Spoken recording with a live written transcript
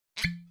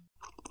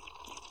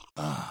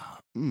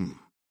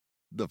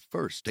The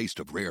first taste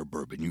of rare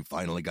bourbon you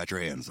finally got your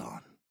hands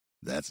on.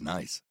 That's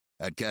nice.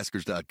 At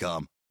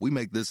Caskers.com, we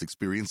make this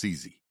experience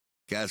easy.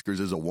 Caskers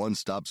is a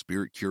one-stop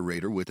spirit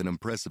curator with an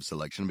impressive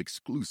selection of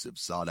exclusive,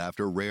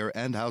 sought-after, rare,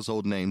 and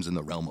household names in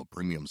the realm of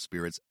premium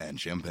spirits and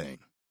champagne.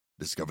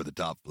 Discover the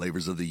top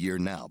flavors of the year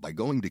now by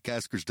going to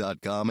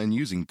Caskers.com and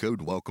using code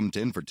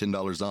WELCOME10 for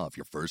 $10 off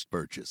your first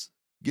purchase.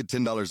 Get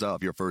 $10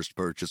 off your first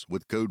purchase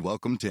with code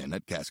WELCOME10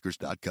 at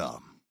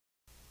Caskers.com.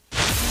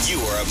 You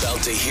are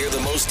about to hear the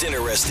most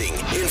interesting,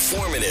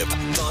 informative,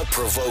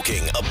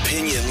 thought-provoking,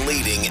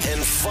 opinion-leading,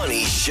 and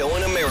funny show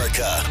in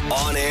America,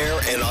 on air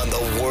and on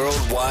the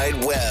World Wide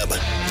Web.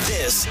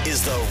 This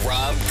is the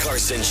Rob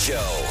Carson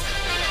Show.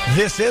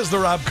 This is the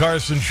Rob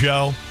Carson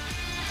Show.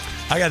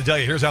 I got to tell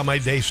you, here's how my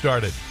day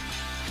started.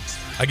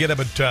 I get up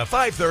at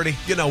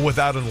 5:30,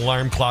 without an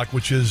alarm clock,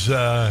 which is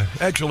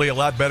actually a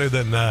lot better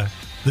than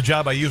the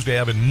job I used to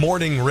have in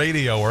morning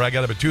radio, where I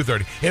got up at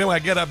 2:30. Anyway, I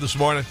get up this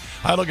morning.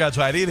 I look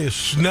outside. It is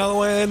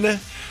snowing.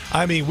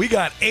 I mean, we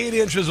got 8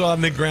 inches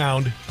on the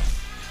ground,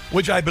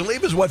 which I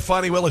believe is what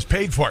Fonnie Will is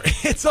paid for.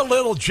 It's a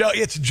little joke.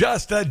 It's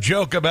just a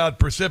joke about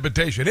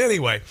precipitation.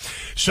 Anyway,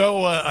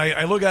 so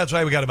I look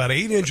outside. We got about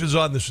 8 inches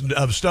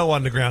of snow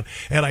on the ground,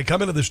 and I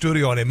come into the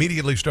studio and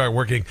immediately start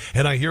working,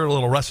 and I hear a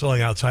little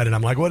rustling outside, and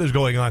I'm like, what is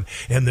going on?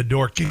 And the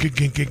door, kick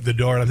the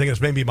door, and I think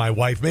it's maybe my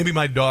wife, maybe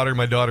my daughter.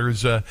 My daughter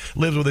lives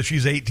with us.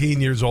 She's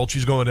 18 years old.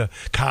 She's going to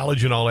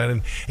college and all that,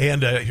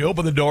 and she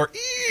opened the door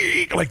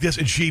like this,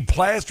 and she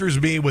plasters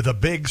me with a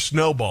big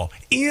snowball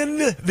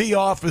in the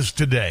office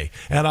today,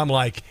 and I'm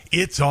like,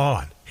 it's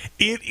on.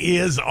 It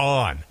is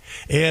on.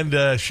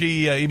 And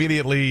she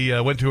immediately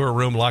went to her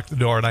room, locked the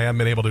door, and I haven't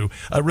been able to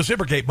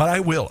reciprocate, but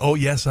I will. Oh,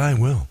 yes, I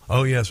will.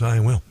 Oh, yes,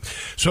 I will.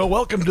 So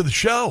welcome to the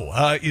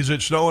show. Is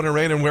it snowing or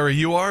raining where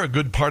you are? A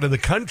good part of the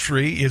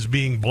country is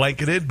being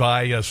blanketed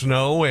by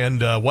snow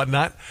and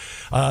whatnot.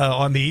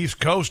 On the East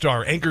Coast,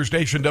 our anchor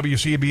station,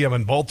 WCBM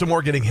in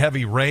Baltimore, getting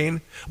heavy rain.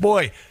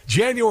 Boy,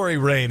 January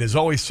rain is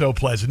always so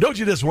pleasant. Don't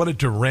you just want it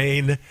to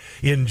rain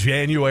in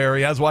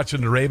January? I was watching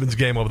the Ravens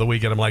game over the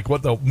weekend. I'm like,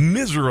 what the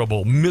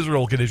miserable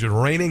condition.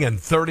 Raining and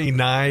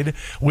 39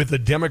 with a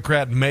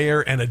Democrat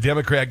mayor and a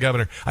Democrat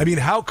governor. I mean,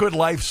 how could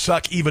life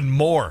suck even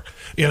more?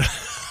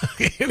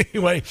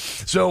 Anyway,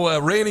 so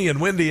rainy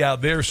and windy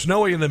out there,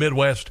 snowy in the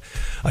Midwest.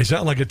 I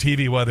sound like a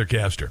TV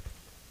weathercaster.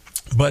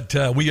 But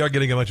we are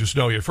getting a bunch of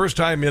snow here. First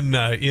time in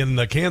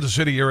the Kansas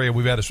City area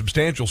we've had a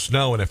substantial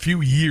snow in a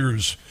few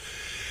years.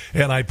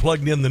 And I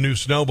plugged in the new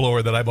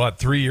snowblower that I bought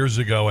 3 years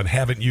ago and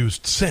haven't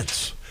used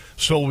since.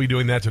 So we'll be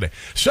doing that today.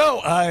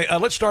 So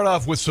let's start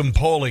off with some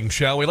polling,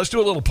 shall we? Let's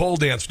do a little pole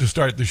dance to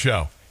start the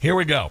show. Here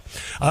we go.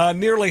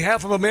 Nearly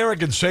half of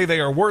Americans say they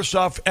are worse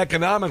off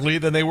economically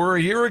than they were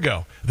a year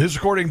ago. This is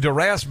according to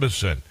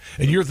Rasmussen.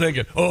 And you're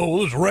thinking, oh,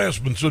 well, this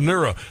Rasmussen,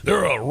 they're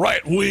a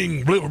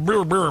right-wing, and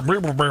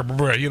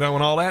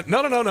all that.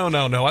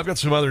 No. I've got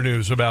some other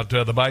news about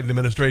the Biden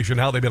administration,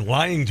 how they've been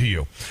lying to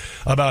you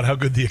about how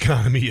good the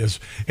economy is.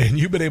 And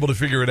you've been able to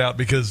figure it out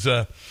because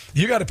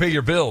you got to pay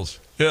your bills.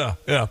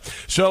 Yeah.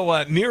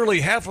 So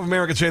nearly half of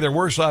Americans say they're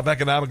worse off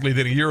economically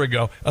than a year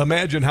ago.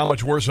 Imagine how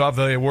much worse off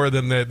they were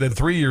than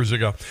 3 years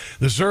ago.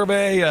 The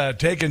survey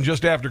taken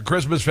just after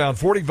Christmas found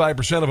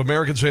 45% of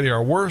Americans say they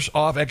are worse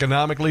off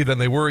economically than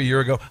they were a year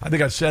ago. I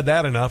think I've said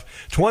that enough.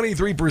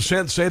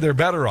 23% say they're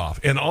better off.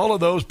 And all of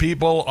those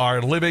people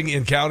are living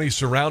in counties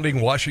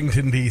surrounding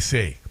Washington,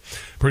 D.C.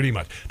 Pretty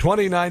much.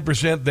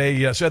 29%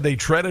 they said they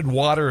treaded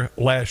water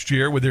last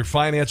year with their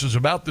finances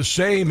about the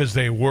same as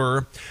they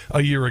were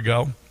a year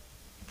ago.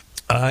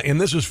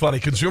 And this is funny.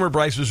 Consumer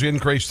prices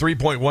increased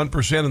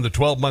 3.1% in the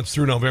 12 months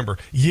through November.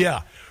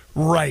 Yeah,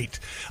 right.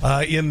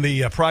 In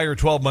the prior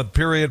 12-month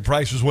period,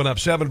 prices went up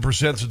 7%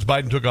 since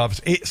Biden took office,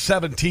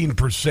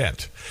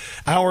 17%.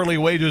 Hourly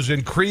wages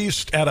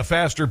increased at a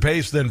faster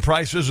pace than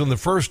prices in the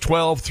first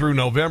 12 through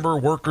November.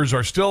 Workers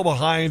are still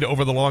behind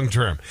over the long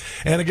term.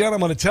 And again, I'm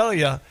going to tell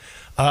you,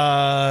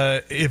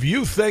 if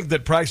you think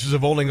that prices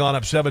have only gone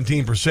up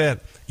 17%,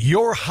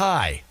 you're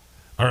high.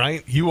 All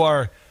right? You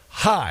are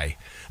high.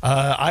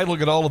 I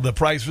look at all of the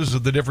prices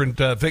of the different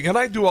things, and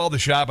I do all the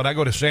shopping. I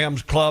go to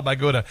Sam's Club. I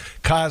go to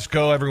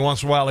Costco every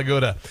once in a while. I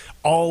go to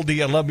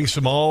Aldi. I love me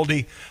some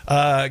Aldi.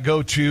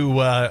 Go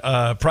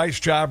to Price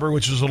Chopper,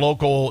 which is a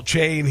local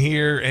chain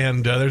here,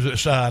 and there's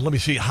this, let me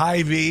see,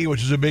 Hy-Vee,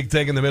 which is a big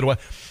thing in the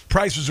Midwest.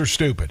 Prices are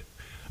stupid.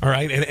 All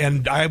right,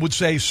 and I would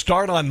say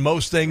start on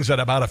most things at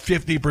about a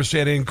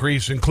 50%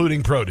 increase,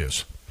 including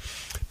produce.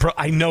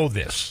 I know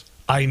this.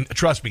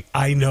 Trust me,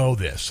 I know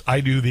this.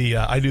 I do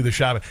the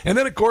shopping. And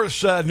then, of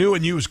course, new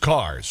and used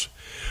cars,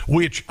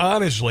 which,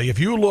 honestly, if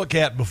you look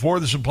at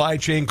before the supply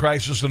chain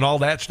crisis and all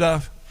that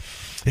stuff,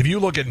 if you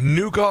look at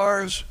new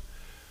cars,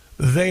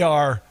 they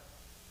are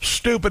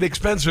stupid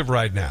expensive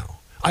right now.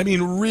 I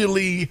mean,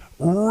 really,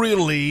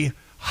 really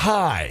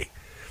high.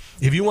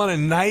 If you want a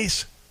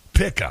nice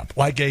pickup,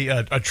 like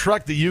a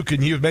truck that you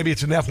can use, maybe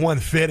it's an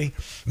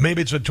F-150,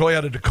 maybe it's a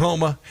Toyota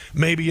Tacoma,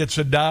 maybe it's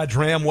a Dodge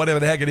Ram, whatever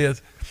the heck it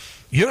is,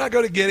 you're not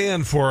going to get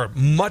in for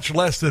much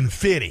less than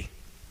 50.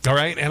 All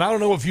right, and I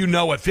don't know if you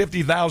know what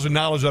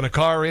 $50,000 on a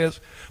car is,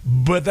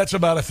 but that's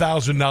about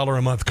 $1,000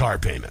 a month car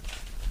payment.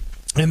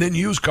 And then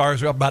used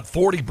cars are up about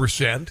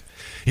 40%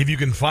 if you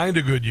can find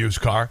a good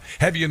used car.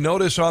 Have you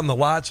noticed on the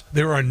lots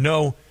there are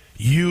no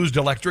used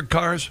electric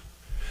cars?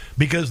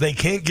 Because they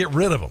can't get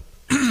rid of them.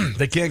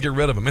 They can't get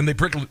rid of them. And they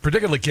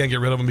particularly can't get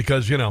rid of them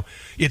because,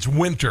 it's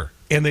winter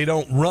and they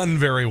don't run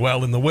very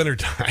well in the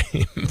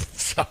wintertime.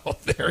 So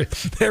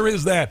there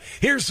is that.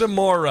 Here's some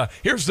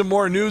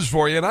more news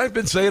for you. And I've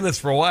been saying this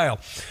for a while.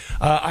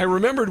 I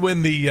remembered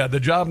when the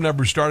job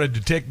numbers started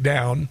to tick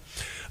down.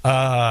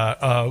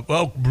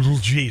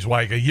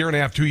 Like a year and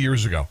a half, 2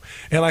 years ago.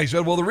 And I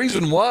said, well, the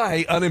reason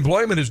why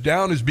unemployment is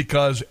down is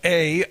because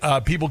A,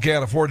 people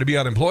can't afford to be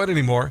unemployed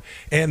anymore,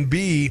 and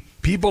B,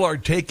 people are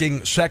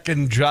taking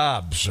second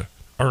jobs.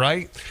 All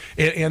right.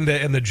 And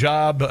the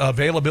job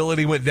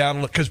availability went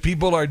down because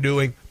people are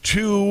doing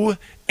 2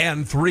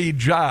 and 3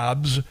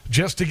 jobs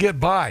just to get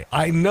by.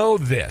 I know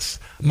this.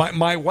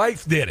 My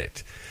wife did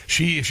it.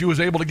 She was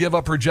able to give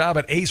up her job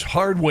at Ace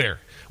Hardware,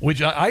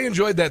 which I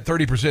enjoyed that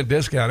 30%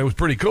 discount. It was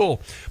pretty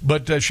cool.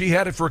 But she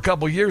had it for a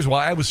couple of years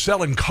while I was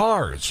selling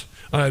cars,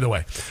 by the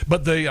way.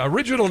 But the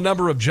original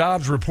number of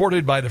jobs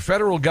reported by the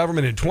federal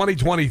government in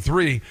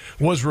 2023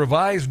 was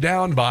revised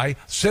down by,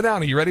 sit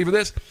down, are you ready for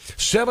this?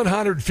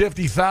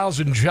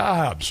 750,000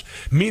 jobs,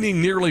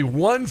 meaning nearly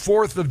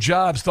 1/4 of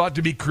jobs thought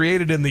to be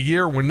created in the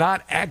year were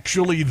not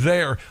actually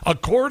there,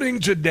 according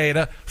to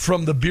data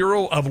from the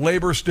Bureau of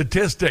Labor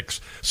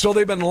Statistics. So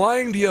they've been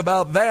lying to you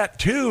about that,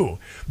 too.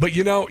 But,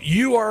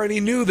 you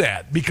already knew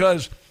that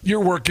because you're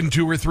working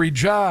 2 or 3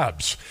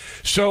 jobs.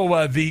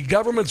 So the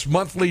government's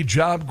monthly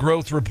job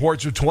growth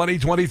reports of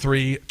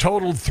 2023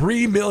 totaled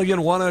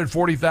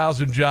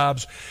 3,140,000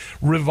 jobs,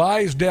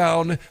 revised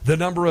down the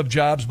number of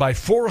jobs by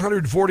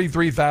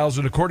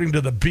 443,000 according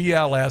to the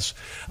BLS,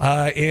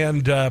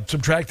 and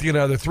subtracting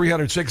another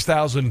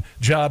 306,000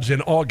 jobs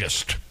in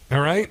August.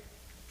 All right?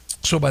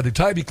 So by the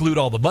time you include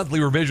all the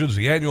monthly revisions,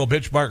 the annual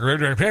benchmark, blah,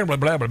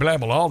 blah, blah, blah,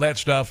 blah, all that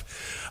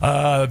stuff,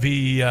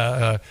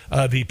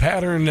 the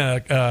pattern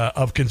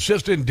of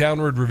consistent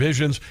downward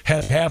revisions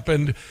has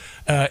happened,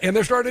 and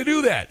they're starting to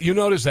do that. You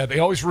notice that. They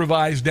always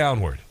revise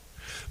downward.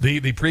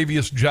 The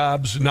previous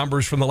jobs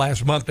numbers from the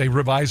last month, they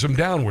revise them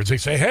downwards. They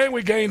say, hey,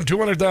 we gained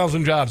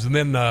 200,000 jobs. And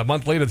then a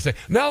month later, they say,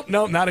 no,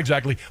 not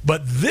exactly.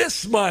 But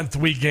this month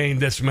we gained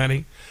this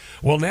many.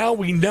 Well, now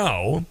we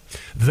know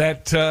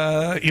that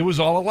it was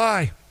all a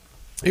lie.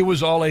 It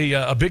was all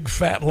a big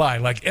fat lie,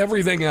 like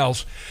everything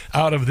else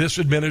out of this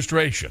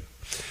administration.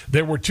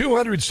 There were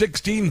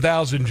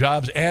 216,000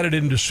 jobs added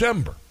in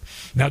December.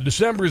 Now,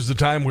 December is the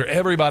time where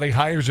everybody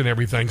hires and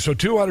everything, so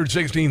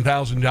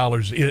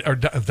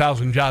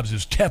 216,000 jobs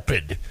is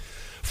tepid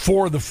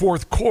for the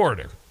fourth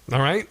quarter, all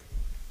right?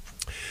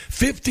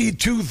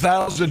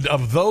 52,000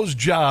 of those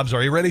jobs,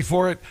 are you ready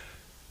for it?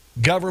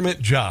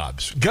 Government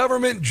jobs.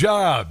 Government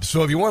jobs.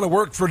 So if you want to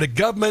work for the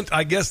government,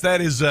 I guess that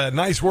is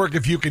nice work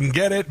if you can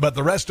get it, but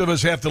the rest of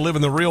us have to live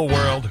in the real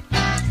world.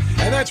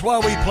 And that's why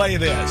we play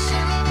this.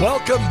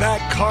 Welcome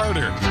back,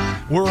 Carter.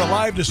 We're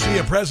alive to see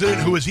a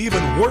president who is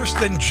even worse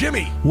than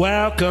Jimmy.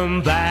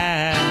 Welcome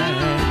back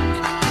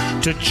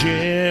to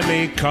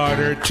Jimmy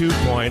Carter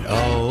 2.0.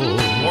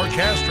 Or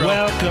Castro.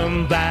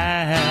 Welcome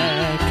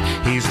back.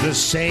 He's the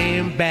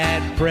same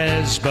bad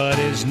prez, but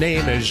his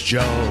name is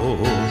Joe.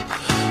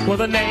 Well,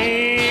 the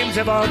names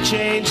have all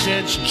changed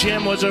since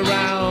Jim was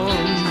around,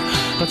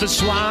 but the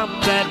swamp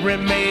that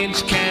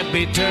remains can't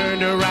be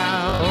turned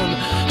around.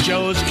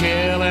 Joe's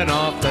killing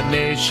off the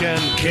nation.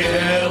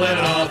 Killing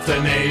off the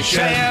nation.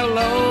 Say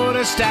hello to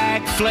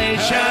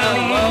stagflation.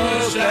 Hello,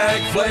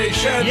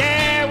 stagflation.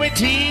 Yeah, we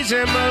tease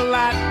him a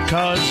lot,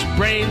 cause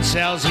brain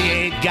cells he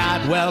ain't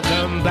got.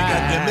 Welcome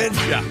back. Got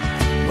dementia.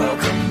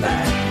 Welcome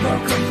back,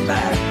 welcome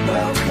back,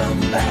 welcome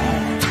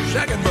back.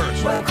 Second verse.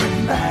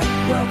 Welcome back,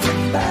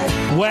 welcome back.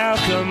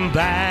 Welcome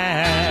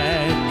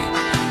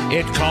back.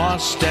 It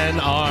cost an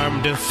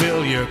arm to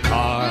fill your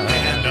car.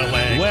 And a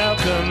leg.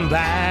 Welcome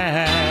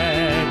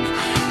back.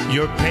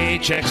 Your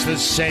paycheck's the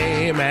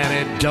same and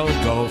it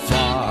don't go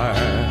far.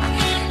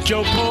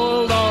 Joe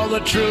pulled all the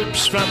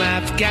troops from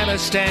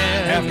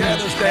Afghanistan.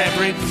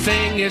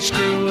 Everything is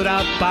screwed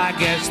up, I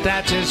guess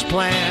that's his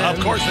plan. Of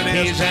course it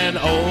is. He's an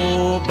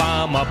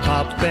Obama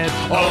puppet.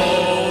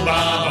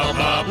 Obama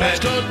puppet. Let's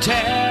go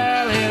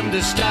tell him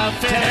to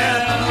stuff it.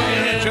 Tell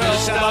him to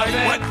stuff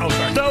it. What? Oh,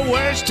 sorry. The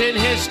worst in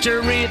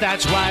history,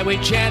 that's why we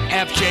chant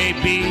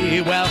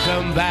FJB.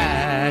 Welcome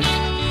back.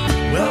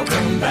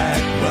 Welcome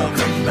back,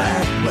 welcome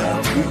back,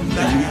 welcome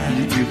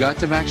back. You got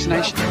the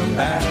vaccination? Welcome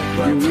back,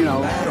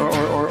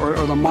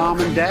 or the mom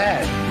and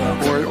dad,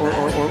 or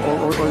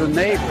the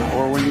neighbor,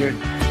 or when you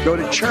go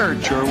to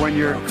church, or when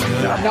you're.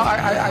 No,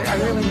 I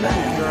really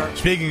mean.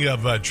 Speaking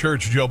of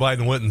church, Joe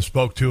Biden went and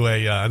spoke to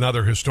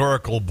another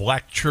historical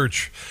black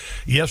church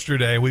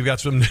yesterday. We've got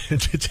some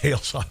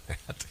details on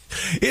that.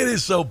 It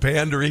is so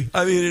pandery.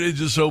 I mean, it is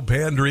just so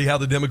pandery how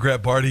the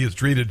Democrat Party has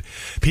treated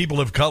people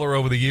of color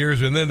over the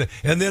years, and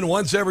then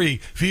once every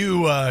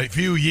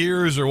few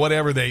years or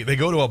whatever, they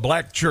go to a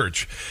black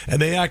church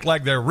and they act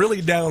like they're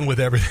really down with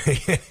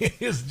everything.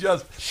 It's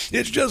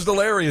just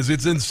hilarious.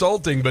 It's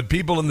insulting, but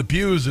people in the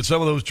pews at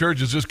some of those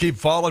churches just keep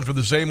falling for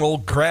the same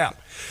old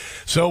crap.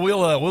 So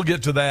we'll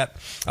get to that.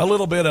 A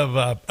little bit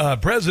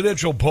of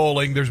presidential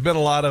polling. There's been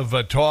a lot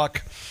of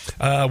talk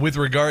with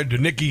regard to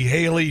Nikki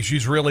Haley.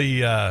 She's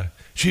really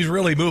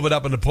moving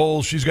up in the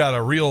polls. She's got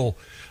a real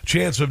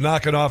chance of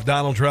knocking off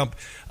Donald Trump.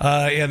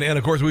 And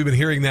of course, we've been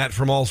hearing that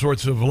from all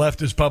sorts of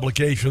leftist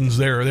publications.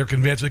 They're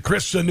convinced that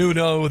Chris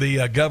Sununu,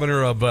 the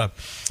governor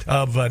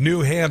of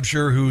New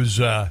Hampshire, who's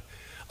I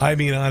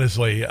mean,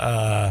 honestly.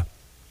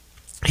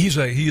 He's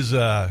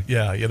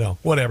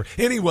whatever.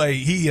 Anyway,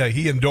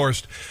 he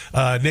endorsed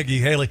Nikki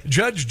Haley.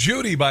 Judge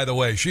Judy, by the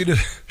way,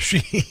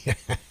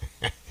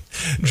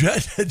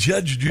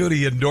 Judge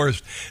Judy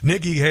endorsed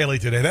Nikki Haley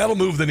today. That'll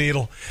move the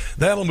needle.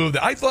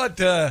 I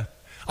thought.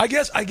 I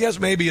guess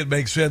maybe it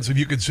makes sense if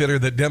you consider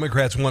that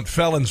Democrats want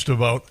felons to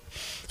vote.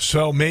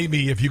 So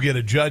maybe if you get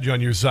a judge on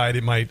your side,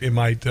 it might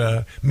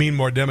mean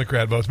more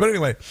Democrat votes. But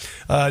anyway,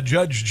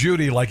 Judge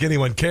Judy, like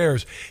anyone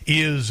cares,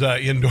 is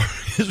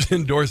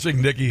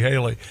endorsing Nikki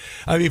Haley.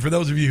 I mean, for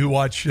those of you who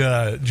watch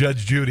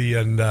Judge Judy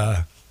and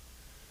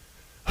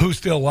who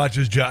still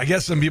watches, I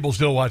guess some people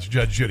still watch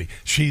Judge Judy.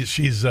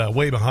 She's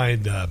way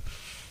behind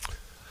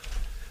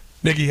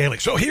Nikki Haley.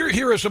 So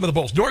here are some of the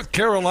polls. North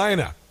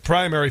Carolina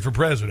primary for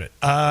president.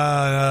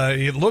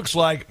 It looks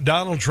like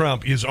Donald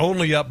Trump is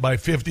only up by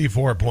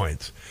 54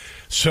 points.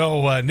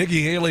 So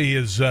Nikki Haley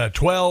is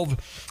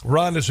 12,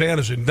 Ron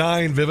DeSantis at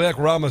 9, Vivek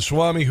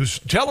Ramaswamy, who's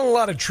telling a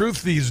lot of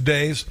truth these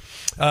days,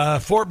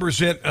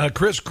 4%,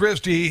 Chris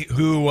Christie,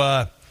 who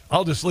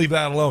I'll just leave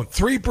that alone,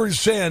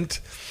 3%,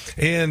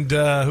 and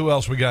who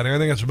else we got here? I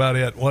think that's about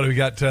it. What do we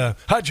got?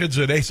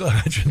 Hutchinson, Asa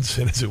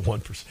Hutchinson is at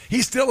 1%.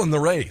 He's still in the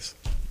race.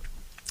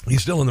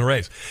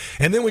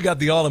 And then we got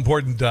the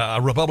all-important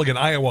Republican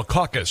Iowa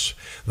caucus,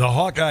 the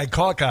Hawkeye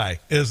Caucus,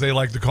 as they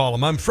like to call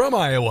them. I'm from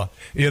Iowa,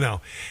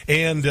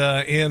 and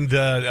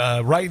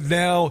right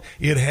now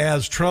it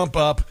has Trump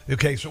up.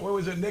 Okay, so what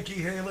was it? Nikki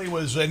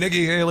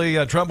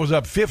Haley, Trump was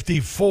up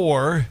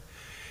 54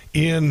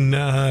 in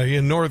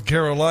North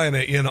Carolina.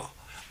 In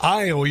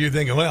Iowa, you're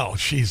thinking, well,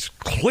 she's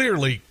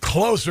clearly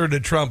closer to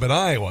Trump in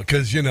Iowa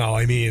because,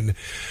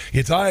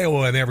 it's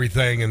Iowa and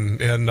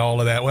everything and all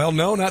of that. Well,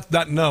 no,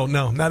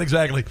 not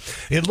exactly.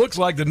 It looks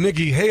like that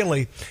Nikki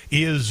Haley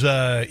is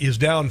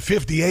down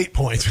 58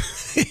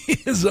 points. He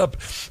is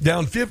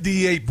down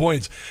 58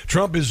 points.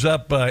 Trump is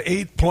up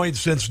 8 points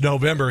since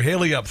November.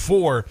 Haley up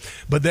 4,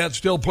 but that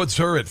still puts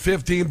her at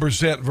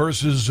 15%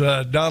 versus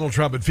Donald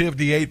Trump at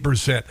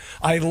 58%.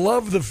 I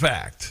love the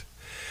fact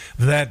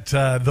that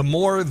the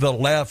more the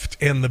left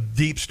and the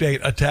deep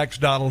state attacks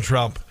Donald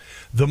Trump,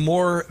 the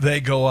more they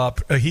go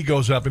up, he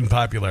goes up in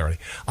popularity.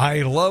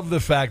 I love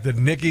the fact that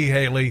Nikki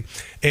Haley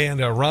and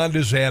Ron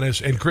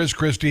DeSantis and Chris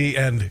Christie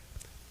and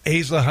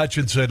Asa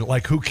Hutchinson,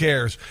 like who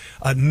cares?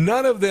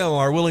 None of them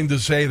are willing to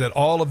say that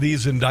all of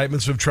these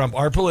indictments of Trump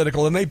are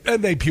political, and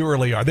they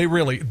purely are. They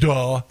really,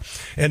 duh.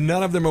 And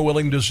none of them are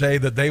willing to say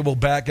that they will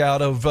back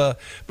out of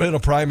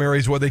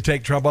primaries where they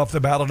take Trump off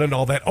the ballot and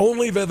all that.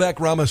 Only Vivek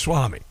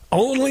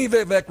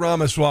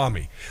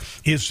Ramaswamy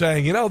is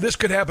saying, this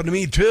could happen to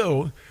me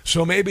too,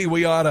 so maybe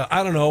we ought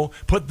to,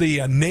 put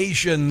the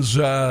nation's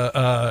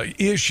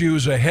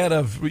issues ahead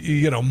of,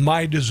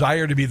 my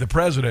desire to be the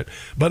president.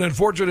 But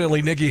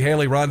unfortunately, Nikki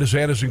Haley, Ron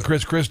DeSantis, and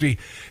Chris Christie,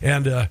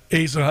 and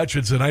Asa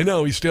Hutchinson, I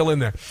know he's still in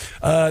there,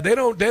 they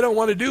don't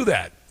want to do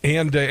that.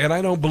 And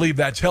I don't believe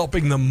that's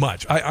helping them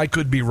much. I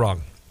could be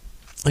wrong.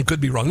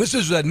 This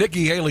is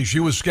Nikki Haley. She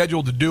was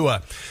scheduled to do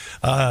an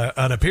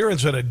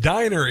appearance at a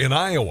diner in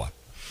Iowa.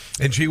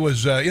 And she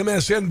was,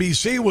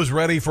 MSNBC was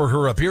ready for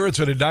her appearance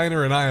at a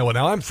diner in Iowa.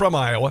 Now, I'm from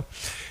Iowa,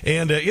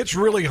 and it's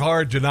really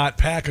hard to not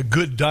pack a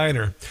good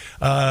diner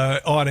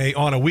on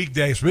a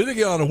weekday,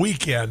 specifically on a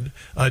weekend,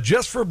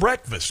 just for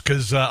breakfast,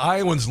 because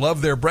Iowans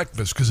love their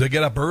breakfast because they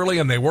get up early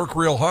and they work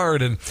real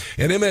hard. And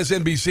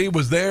MSNBC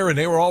was there, and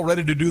they were all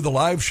ready to do the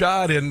live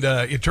shot, and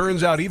it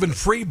turns out even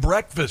free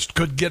breakfast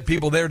could get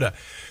people there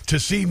to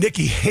see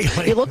Nikki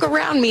Haley. You look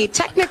around me.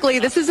 Technically,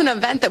 this is an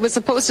event that was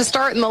supposed to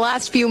start in the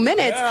last few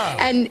minutes. Yeah.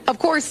 And, of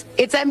course,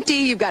 it's empty.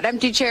 You've got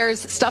empty chairs,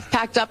 stuff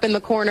packed up in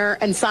the corner,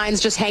 and signs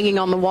just hanging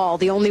on the wall.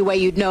 The only way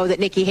you'd know that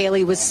Nikki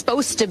Haley was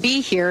supposed to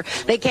be here.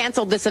 They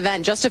canceled this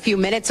event just a few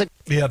minutes ago.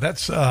 Yeah,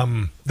 that's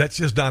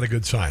just not a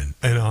good sign.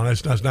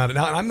 That's not.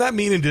 Now, I'm not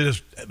meaning to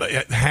just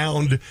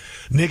hound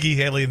Nikki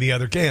Haley and the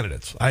other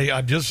candidates.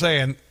 I'm just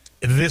saying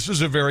this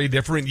is a very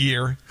different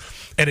year.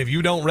 And if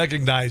you don't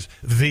recognize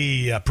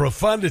the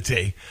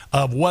profundity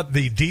of what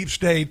the deep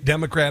state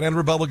Democrat and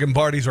Republican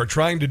parties are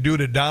trying to do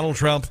to Donald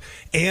Trump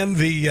and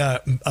the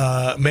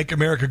Make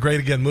America Great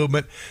Again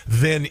movement,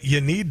 then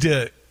you need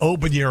to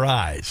open your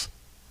eyes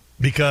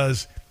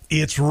because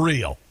it's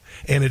real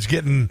and it's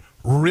getting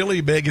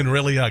really big and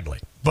really ugly.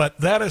 But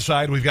that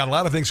aside, we've got a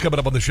lot of things coming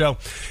up on the show,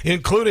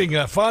 including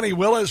Fonnie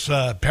Willis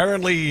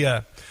apparently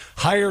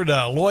hired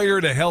a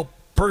lawyer to help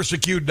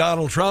persecute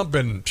Donald Trump,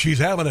 and she's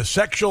having a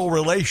sexual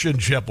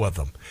relationship with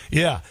him.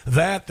 Yeah,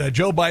 that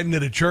Joe Biden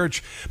at a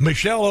church.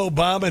 Michelle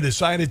Obama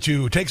decided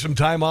to take some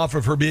time off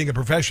of her being a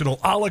professional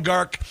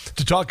oligarch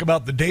to talk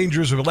about the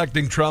dangers of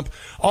electing Trump.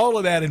 All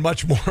of that and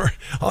much more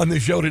on the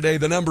show today.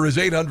 The number is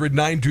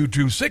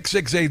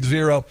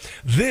 800-922-6680.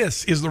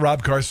 This is the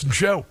Rob Carson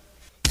Show.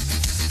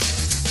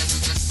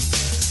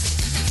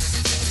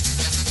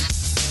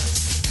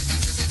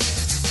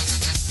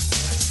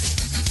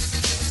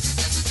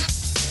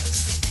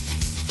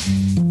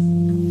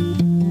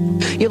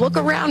 You look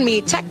around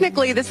me,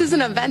 technically this is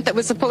an event that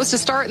was supposed to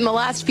start in the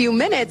last few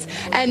minutes,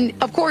 and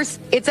of course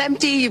it's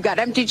empty. You've got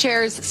empty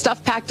chairs,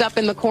 stuff packed up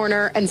in the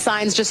corner, and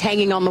signs just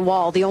hanging on the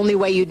wall. The only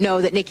way you'd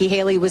know that Nikki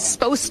Haley was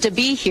supposed to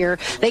be here.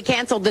 They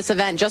canceled this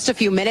event just a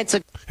few minutes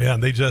ago. Yeah,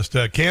 and they just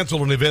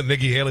canceled an event.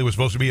 Nikki Haley was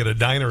supposed to be at a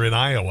diner in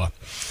Iowa.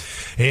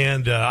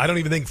 And I don't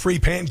even think free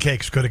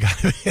pancakes could have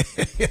gotten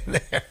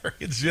in there.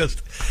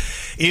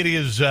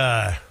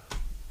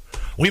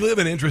 We live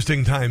in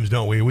interesting times,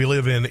 don't we? We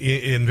live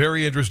in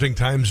very interesting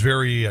times,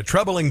 very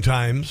troubling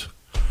times.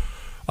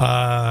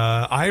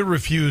 I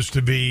refuse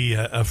to be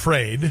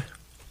afraid.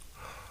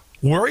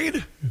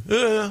 Worried?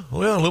 Well,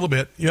 a little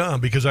bit, yeah,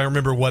 because I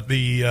remember what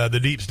the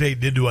deep state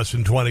did to us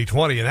in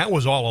 2020, and that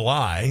was all a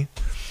lie.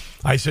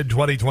 I said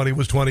 2020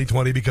 was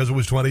 2020 because it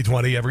was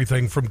 2020.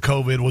 Everything from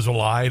COVID was a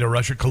lie to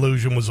Russia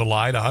collusion was a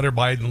lie to Hunter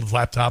Biden's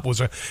laptop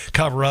was a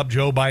cover-up.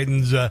 Joe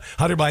Biden's,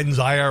 Hunter Biden's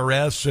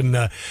IRS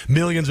and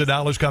millions of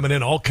dollars coming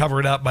in, all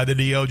covered up by the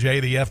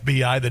DOJ, the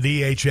FBI, the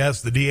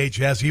DHS. The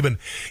DHS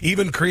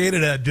even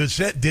created a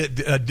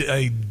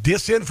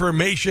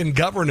disinformation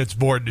governance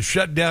board to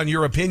shut down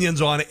your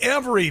opinions on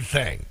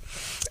everything.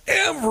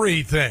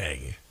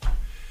 Everything.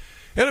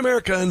 And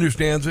America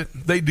understands it.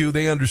 They do.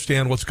 They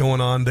understand what's going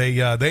on. They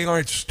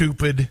aren't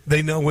stupid.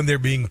 They know when they're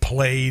being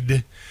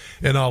played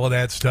and all of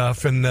that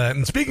stuff.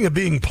 And speaking of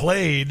being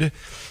played,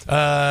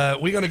 we're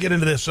going to get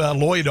into this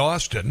Lloyd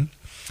Austin.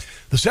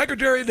 The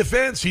Secretary of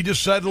Defense, he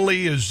just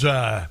suddenly is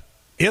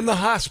in the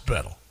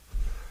hospital,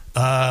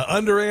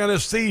 under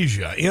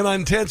anesthesia, in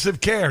intensive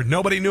care.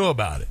 Nobody knew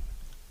about it.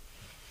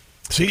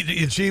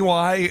 See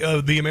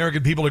why the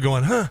American people are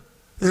going, huh?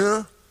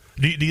 Yeah.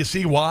 Do you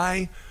see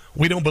why?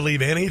 We don't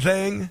believe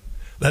anything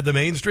that the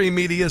mainstream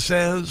media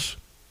says.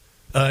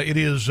 It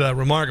is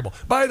remarkable.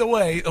 By the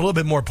way, a little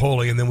bit more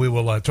polling, and then we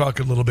will talk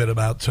a little bit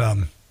about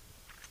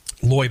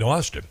Lloyd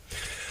Austin.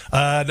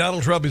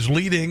 Donald Trump is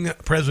leading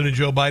President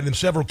Joe Biden in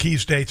several key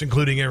states,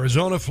 including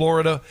Arizona,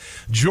 Florida,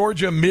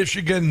 Georgia,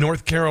 Michigan,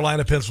 North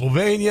Carolina,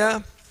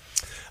 Pennsylvania.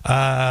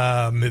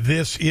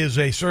 This is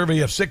a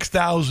survey of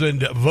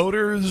 6,000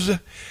 voters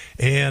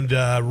and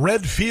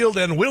Redfield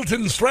and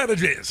Wilton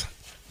Strategies.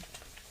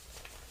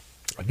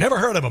 I've never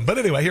heard of them, but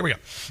anyway, here we go.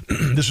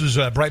 This is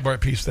a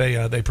Breitbart piece.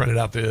 They printed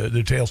out the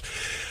details.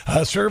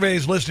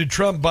 Surveys listed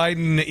Trump,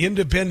 Biden,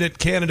 independent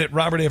candidate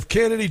Robert F.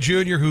 Kennedy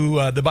Jr., who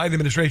the Biden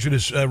administration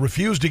has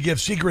refused to give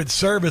Secret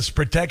Service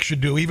protection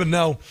to, even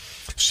though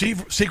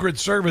Secret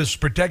Service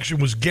protection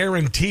was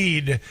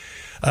guaranteed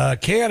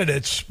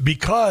candidates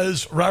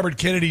because Robert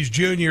Kennedy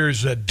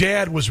Jr.'s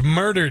dad was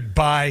murdered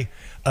by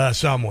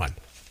someone,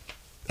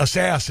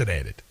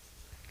 assassinated.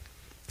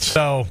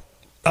 So,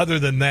 other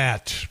than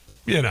that,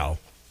 you know,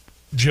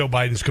 Joe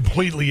Biden's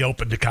completely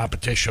open to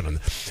competition.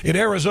 In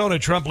Arizona,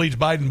 Trump leads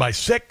Biden by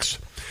 6,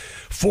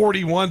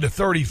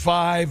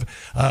 41-35.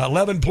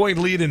 11-point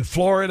lead in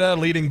Florida,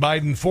 leading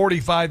Biden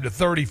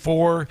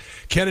 45-34.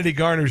 Kennedy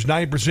garners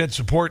 9%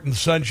 support in the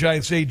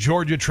Sunshine State.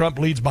 Georgia, Trump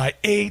leads by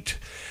 8.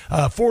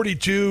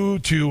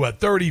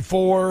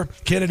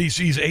 42-34. Kennedy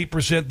sees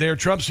 8% there.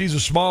 Trump sees a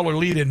smaller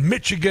lead in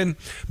Michigan,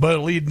 but a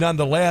lead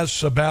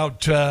nonetheless, about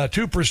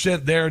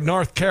 2% there.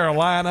 North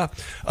Carolina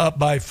up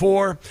by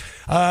 4.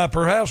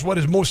 Perhaps what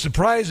is most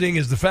surprising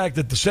is the fact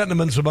that the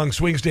sentiments among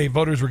swing state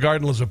voters,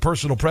 regardless of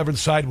personal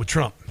preference, side with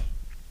Trump.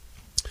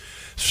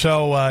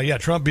 So,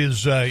 Trump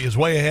is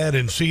way ahead,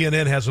 and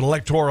CNN has an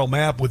electoral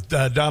map with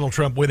Donald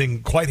Trump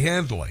winning quite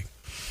handily.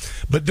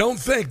 But don't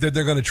think that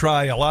they're going to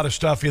try a lot of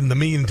stuff in the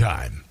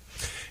meantime.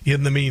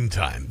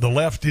 The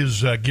left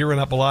is gearing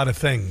up a lot of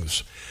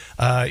things,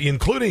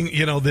 including,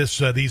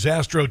 these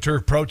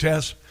AstroTurf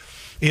protests.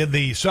 In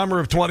the summer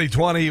of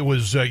 2020, it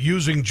was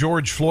using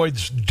George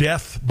Floyd's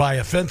death by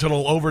a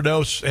fentanyl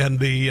overdose and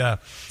the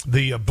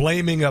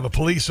blaming of a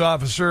police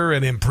officer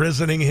and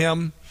imprisoning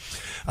him.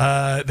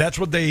 That's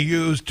what they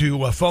used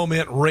to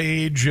foment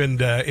rage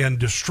and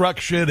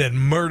destruction and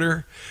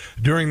murder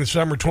during the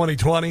summer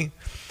 2020.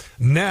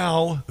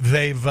 Now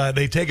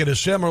they've taken a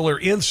similar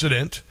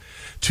incident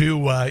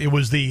to it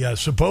was the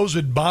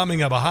supposed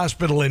bombing of a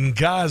hospital in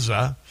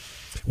Gaza,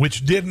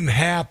 which didn't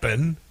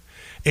happen,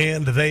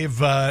 and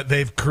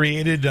they've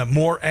created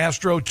more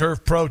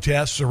AstroTurf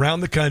protests around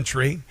the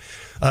country,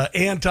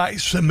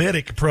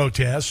 anti-Semitic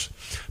protests,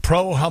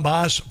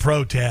 pro-Hamas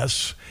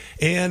protests,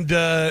 and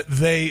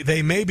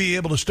they may be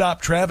able to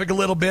stop traffic a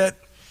little bit,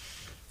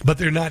 but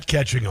they're not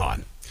catching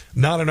on.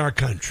 Not in our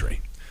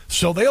country.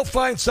 So they'll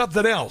find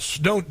something else.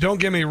 Don't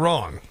get me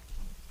wrong.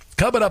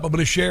 Coming up, I'm going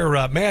to share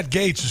Matt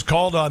Gaetz has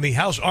called on the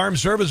House Armed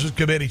Services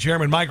Committee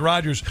Chairman Mike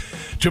Rogers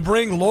to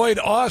bring Lloyd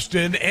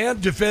Austin and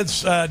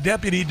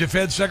Deputy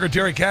Defense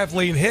Secretary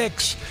Kathleen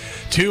Hicks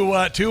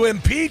to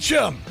impeach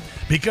him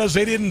because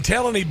they didn't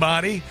tell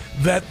anybody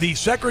that the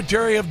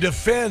Secretary of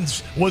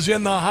Defense was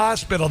in the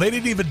hospital. They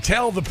didn't even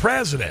tell the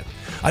president.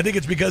 I think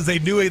it's because they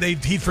knew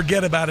he'd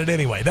forget about it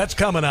anyway. That's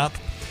coming up.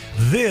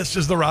 This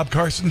is the Rob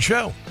Carson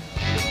Show.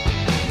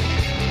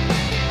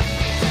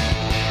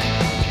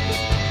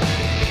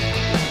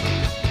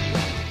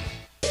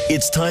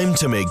 It's time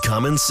to make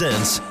common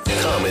sense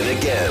common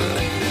again.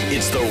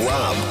 It's the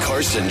Rob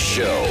Carson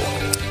Show.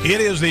 It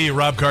is the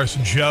Rob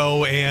Carson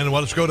Show, and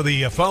let's go to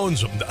the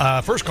phones.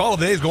 First call of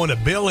the day is going to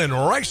Bill in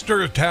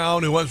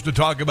Reisterstown, who wants to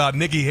talk about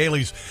Nikki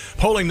Haley's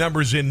polling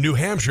numbers in New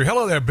Hampshire.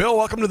 Hello there, Bill.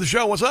 Welcome to the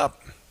show. What's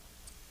up?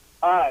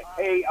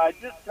 Hey, I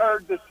just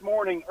heard this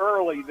morning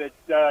early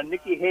that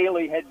Nikki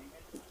Haley had,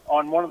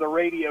 on one of the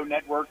radio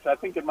networks, I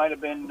think it might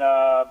have been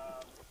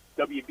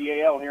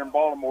WBAL here in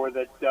Baltimore,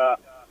 that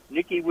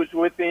Nikki was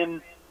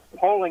within,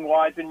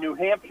 polling-wise in New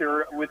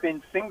Hampshire,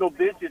 within single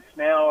digits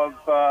now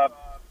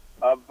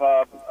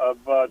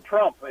of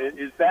Trump.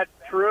 Is that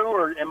true,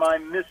 or am I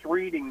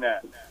misreading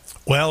that?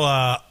 Well,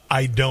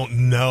 I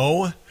don't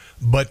know,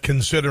 but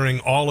considering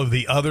all of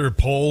the other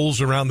polls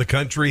around the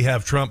country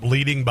have Trump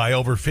leading by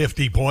over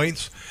 50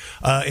 points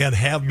and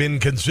have been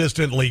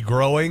consistently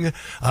growing,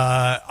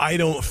 I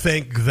don't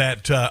think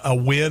that a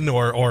win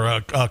or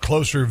a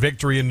closer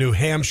victory in New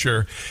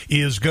Hampshire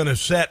is going to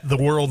set the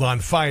world on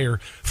fire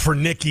for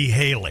Nikki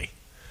Haley.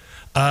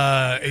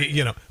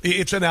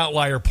 It's an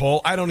outlier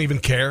poll. I don't even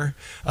care.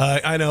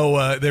 I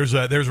know there's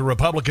a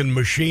Republican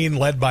machine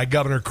led by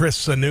Governor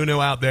Chris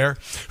Sununu out there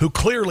who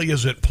clearly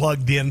isn't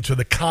plugged into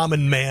the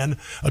common man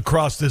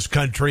across this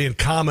country and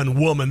common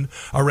woman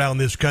around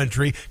this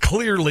country.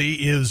 Clearly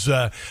is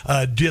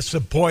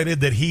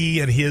disappointed that he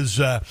and his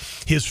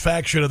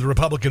faction of the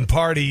Republican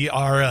Party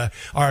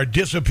are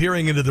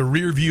disappearing into the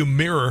rearview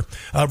mirror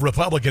of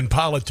Republican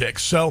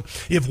politics. So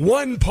if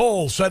one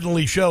poll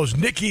suddenly shows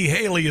Nikki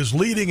Haley is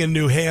leading in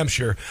New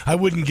Hampshire, I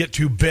wouldn't get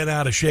too bent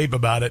out of shape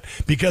about it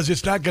because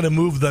it's not going to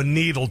move the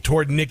needle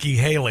toward Nikki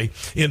Haley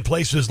in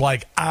places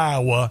like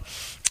Iowa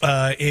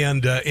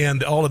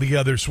and all of the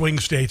other swing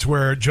states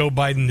where Joe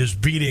Biden is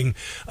beating,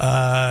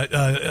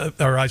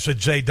 or I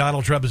should say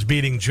Donald Trump is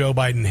beating Joe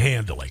Biden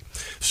handily.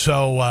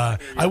 So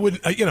I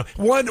wouldn't,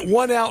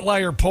 one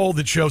outlier poll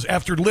that shows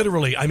after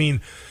literally,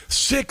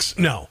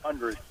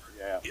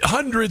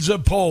 hundreds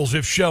of polls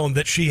have shown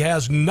that she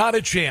has not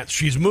a chance.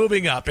 She's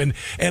moving up, and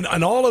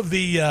all of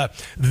the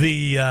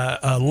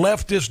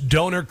leftist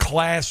donor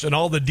class and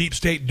all the deep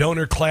state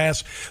donor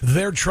class,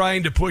 they're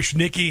trying to push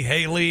Nikki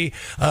Haley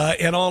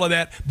and all of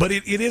that, but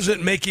it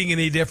isn't making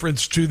any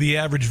difference to the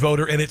average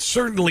voter, and it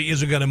certainly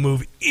isn't going to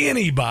move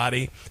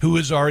anybody who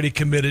is already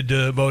committed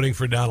to voting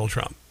for Donald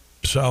Trump.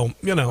 So,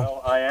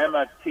 Well, I am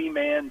a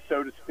T-man,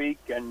 so to speak,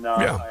 and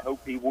I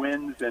hope he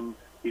wins, and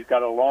he's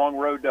got a long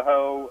road to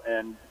hoe,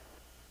 and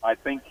I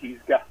think he's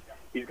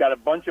got a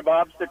bunch of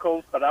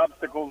obstacles, but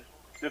obstacles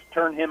just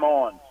turn him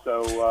on.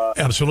 So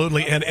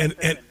absolutely, and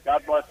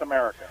God bless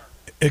America.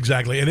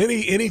 Exactly, and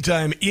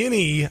anytime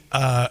any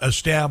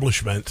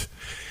establishment,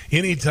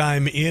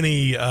 anytime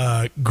any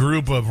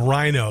group of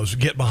rhinos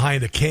get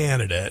behind a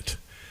candidate,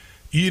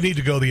 you need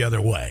to go the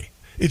other way.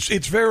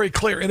 It's very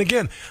clear. And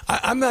again,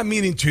 I'm not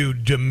meaning to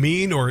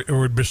demean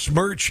or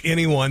besmirch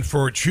anyone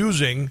for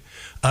choosing,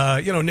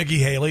 Nikki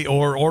Haley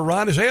or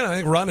Ron DeSantis. I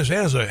think Ron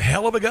DeSantis is a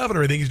hell of a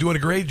governor. I think he's doing a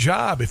great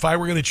job. If I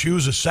were going to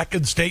choose a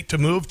second state to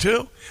move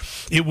to,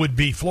 it would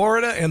be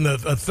Florida, and the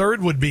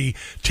third would be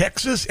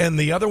Texas, and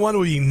the other one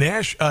would be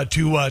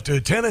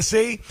to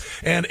Tennessee.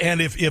 And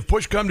if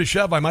push come to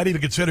shove, I might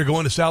even consider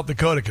going to South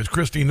Dakota because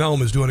Kristi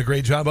Noem is doing a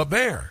great job up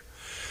there.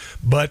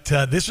 But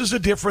this is a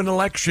different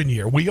election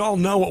year. We all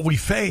know what we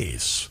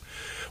face.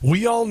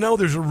 We all know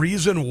there's a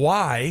reason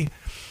why.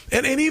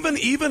 And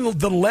even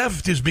the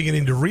left is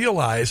beginning to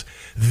realize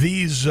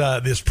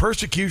this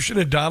persecution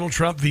of Donald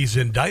Trump, these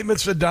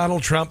indictments of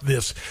Donald Trump,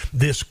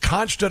 this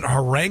constant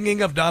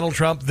haranguing of Donald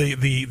Trump,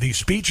 the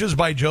speeches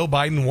by Joe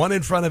Biden, one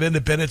in front of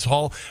Independence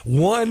Hall,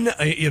 one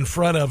in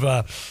front of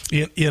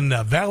in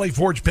Valley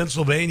Forge,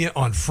 Pennsylvania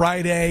on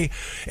Friday,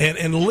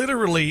 and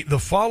literally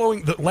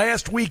the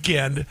last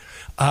weekend,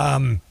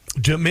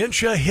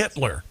 Dementia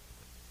Hitler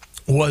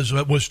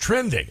was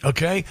trending.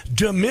 Okay,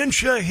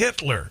 Dementia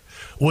Hitler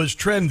was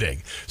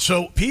trending.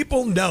 So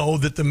people know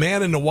that the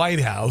man in the White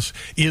House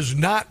is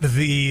not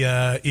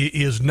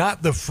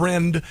the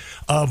friend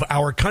of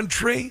our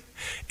country,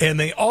 and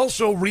they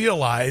also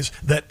realize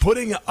that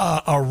putting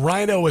a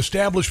rhino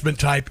establishment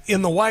type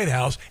in the White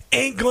House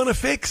ain't going to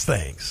fix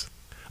things.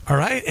 All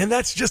right, and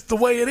that's just the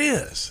way it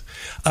is.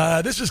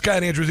 This is kind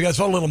of interesting. I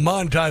saw a little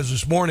montage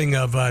this morning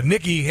of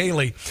Nikki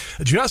Haley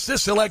just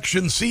this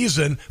election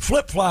season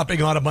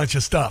flip-flopping on a bunch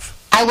of stuff.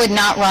 I would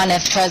not run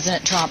if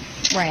President Trump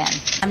ran.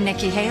 I'm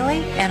Nikki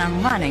Haley, and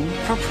I'm running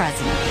for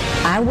president.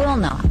 I will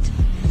not.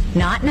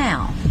 Not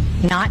now.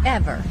 Not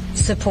ever.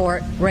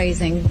 support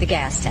raising the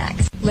gas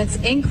tax. Let's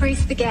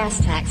increase the gas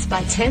tax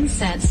by 10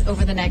 cents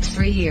over the next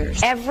 3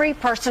 years. Every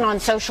person on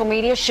social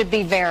media should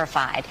be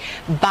verified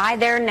by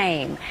their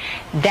name.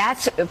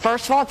 That's,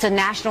 first of all, it's a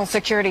national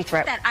security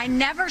threat. I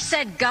never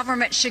said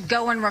government should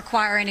go and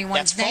require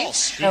anyone's name.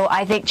 So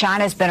I think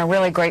China's been a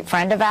really great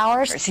friend of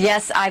ours.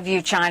 Yes, I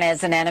view China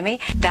as an enemy.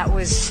 That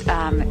was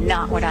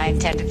not what I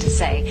intended to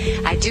say.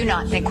 I do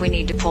not think we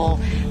need to pull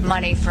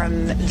money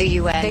from the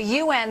UN. The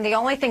UN, the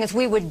only thing is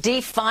we would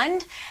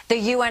defund the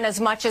UN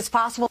as much as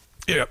possible.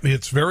 Yeah,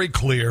 it's very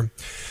clear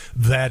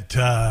that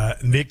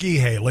Nikki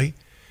Haley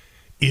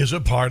is a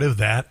part of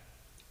that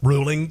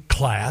ruling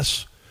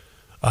class.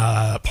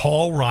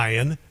 Paul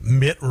Ryan,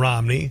 Mitt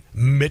Romney,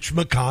 Mitch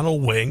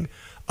McConnell wing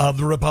of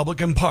the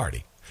Republican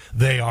Party.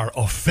 They are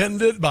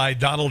offended by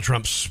Donald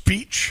Trump's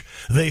speech.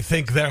 They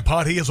think their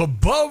party is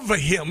above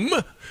him,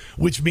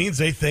 which means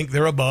they think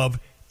they're above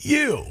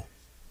you.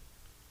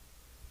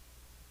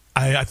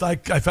 I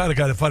found it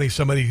kind of funny.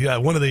 Somebody,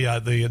 one of the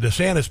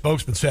DeSantis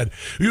spokesmen said,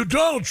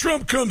 Donald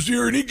Trump comes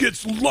here and he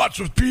gets lots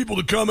of people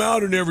to come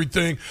out and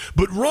everything,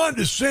 but Ron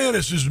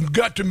DeSantis has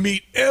got to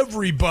meet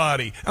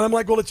everybody. And I'm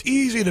like, well, it's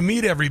easy to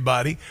meet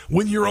everybody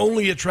when you're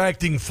only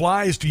attracting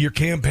flies to your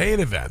campaign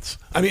events.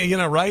 I mean,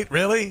 right?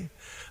 Really?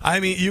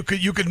 I mean, you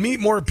could meet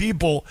more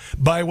people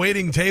by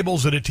waiting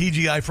tables at a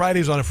TGI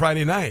Fridays on a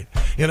Friday night.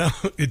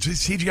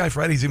 TGI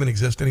Fridays even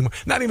exist anymore?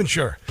 Not even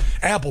sure.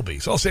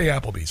 Applebee's. I'll say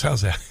Applebee's.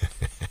 How's that?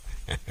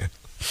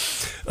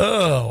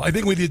 Oh, I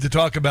think we need to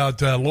talk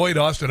about Lloyd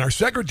Austin, our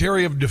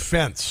Secretary of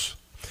Defense,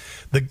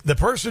 the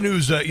person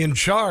who's in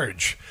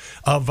charge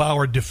of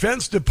our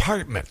Defense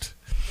Department.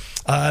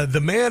 The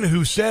man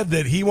who said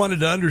that he wanted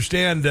to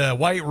understand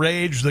white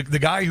rage, the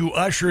guy who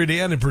ushered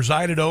in and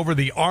presided over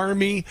the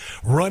Army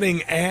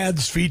running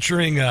ads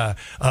featuring a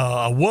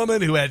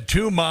woman who had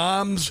two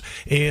moms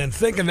and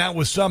thinking that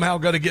was somehow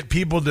going to get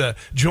people to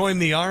join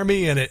the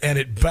Army, and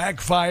it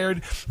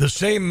backfired. The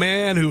same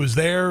man who was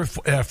there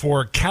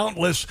for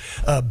countless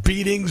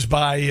beatings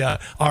by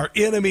our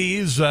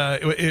enemies,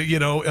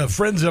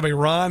 friends of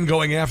Iran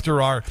going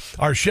after our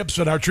ships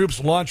and our troops,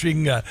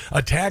 launching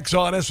attacks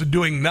on us and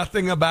doing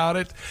nothing about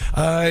it.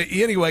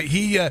 Anyway,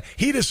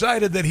 he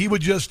decided that he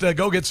would just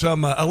go get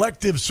some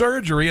elective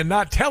surgery and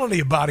not tell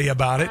anybody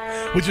about it,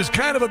 which is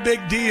kind of a big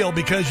deal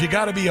because you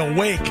got to be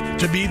awake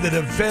to be the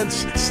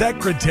defense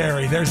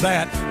secretary. There's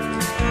that.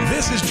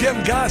 This is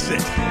Jim Gossett.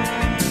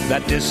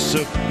 That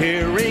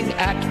disappearing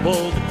act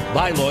pulled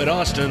by Lloyd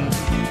Austin.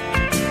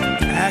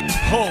 Act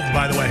pulled,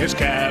 by the way. His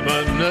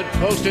cabinet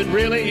posted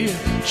really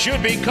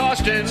should be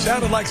costing.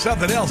 Sounded like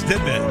something else,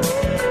 didn't it?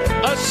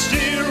 A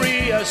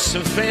serious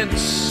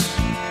offense.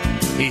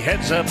 He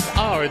heads up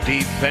our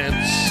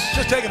defense.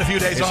 Just taking a few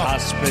days His off.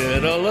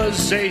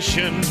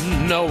 Hospitalization,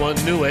 no one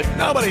knew it.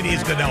 Nobody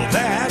needs to know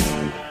that.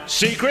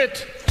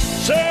 Secret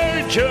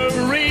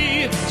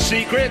surgery.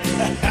 Secret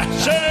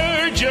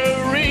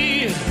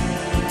surgery.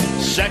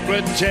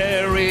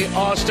 Secretary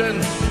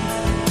Austin,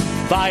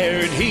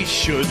 fired he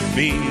should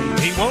be.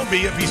 He won't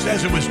be if he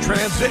says it was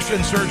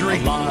transition surgery.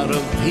 A lot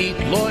of heat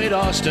Lloyd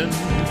Austin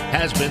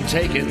has been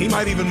taken. He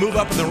might even move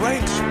up in the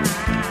ranks.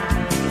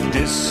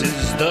 This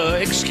is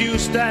the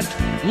excuse that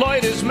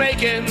Lloyd is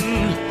making.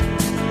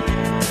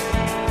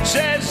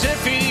 Says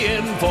if he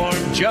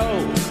informed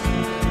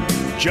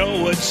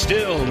Joe would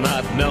still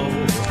not know.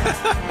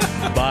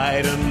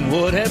 Biden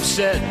would have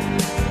said,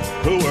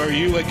 who are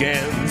you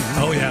again?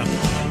 Oh, yeah.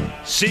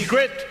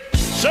 Secret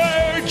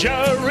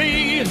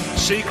surgery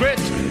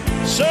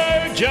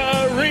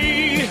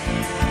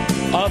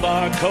of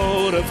our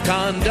code of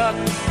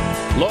conduct.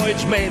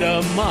 Lloyd's made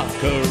a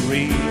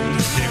mockery.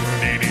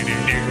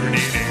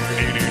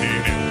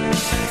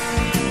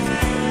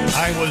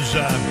 I was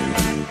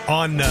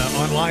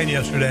online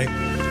yesterday,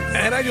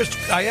 and I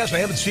asked. I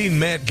haven't seen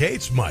Matt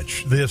Gaetz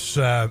much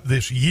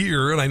this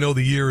year, and I know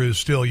the year is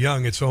still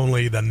young. It's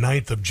only the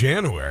 9th of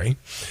January.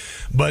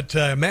 But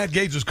Matt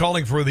Gaetz is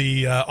calling for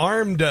the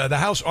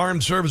House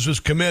Armed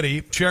Services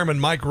Committee Chairman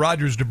Mike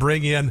Rogers to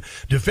bring in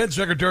Defense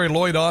Secretary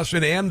Lloyd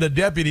Austin and the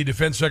Deputy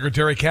Defense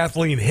Secretary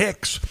Kathleen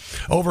Hicks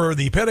over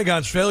the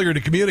Pentagon's failure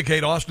to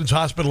communicate Austin's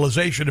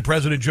hospitalization to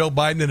President Joe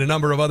Biden and a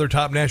number of other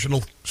top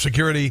national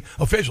security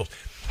officials.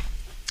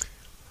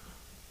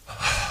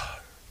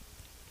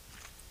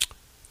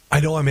 I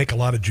know I make a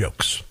lot of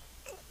jokes.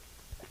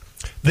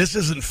 This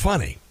isn't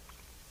funny.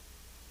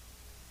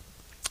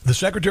 The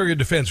Secretary of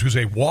Defense, who's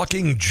a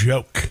walking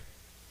joke,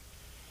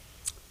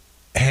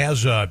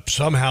 has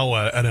somehow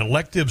an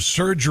elective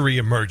surgery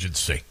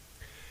emergency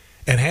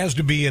and has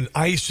to be in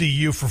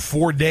ICU for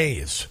 4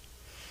 days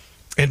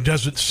and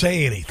doesn't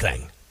say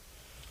anything.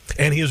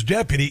 And his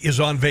deputy is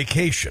on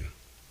vacation.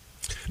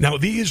 Now,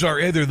 these are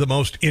either the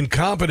most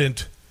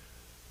incompetent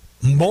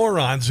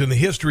morons in the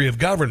history of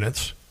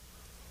governance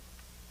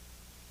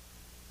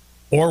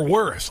or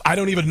worse. I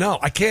don't even know.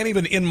 I can't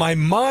even in my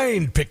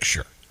mind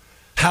picture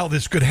how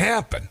this could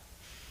happen,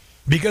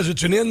 because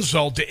it's an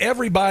insult to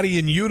everybody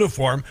in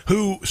uniform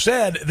who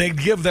said they'd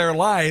give their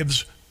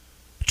lives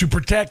to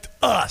protect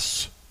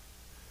us.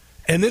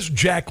 And this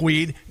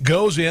jackweed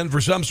goes in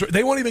for some sort.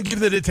 They won't even give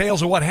the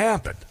details of what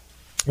happened.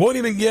 Won't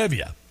even give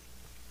you.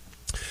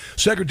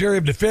 Secretary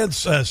of Defense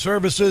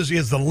Services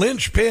is the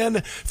linchpin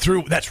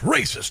that's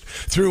racist,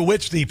 through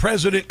which the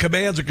president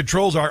commands and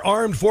controls our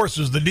armed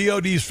forces. The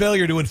DOD's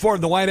failure to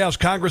inform the White House,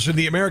 Congress, and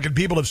the American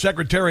people of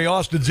Secretary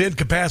Austin's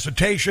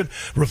incapacitation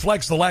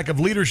reflects the lack of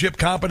leadership,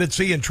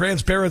 competency, and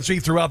transparency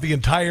throughout the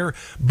entire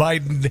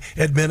Biden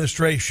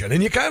administration.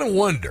 And you kind of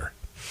wonder,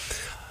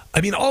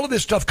 I mean, all of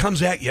this stuff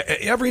comes at you.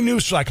 Every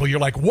news cycle, you're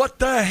like, what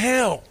the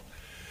hell?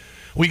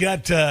 We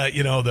got,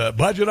 the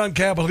budget on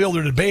Capitol Hill.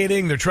 They're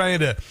debating. They're trying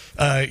to,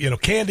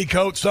 candy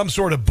coat some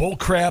sort of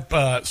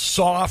bullcrap,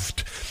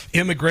 soft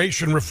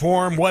immigration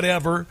reform,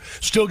 whatever.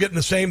 Still getting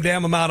the same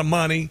damn amount of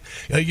money.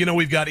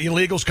 We've got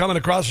illegals coming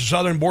across the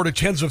southern border,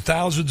 tens of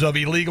thousands of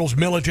illegals,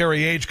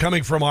 military age,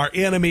 coming from our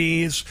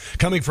enemies,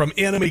 coming from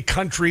enemy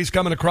countries,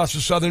 coming across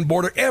the southern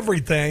border,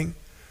 everything.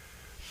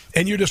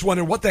 And you just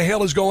wonder what the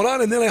hell is going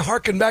on. And then I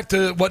hearken back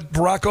to what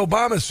Barack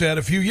Obama said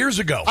a few years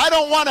ago. I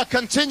don't want a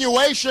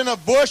continuation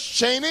of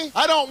Bush-Cheney.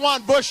 I don't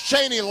want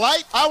Bush-Cheney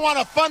light. I want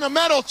a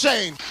fundamental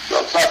change. So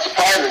it's not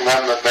surprising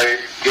then that they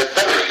get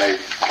bitter and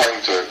they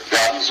cling to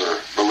guns or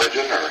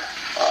religion or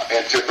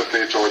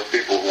antipathy towards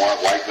people who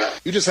aren't like them.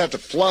 You just have to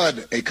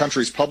flood a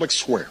country's public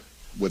square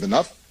with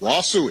enough raw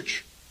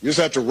sewage. You just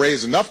have to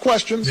raise enough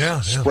questions,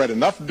 spread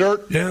enough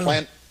dirt,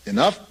 plant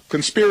enough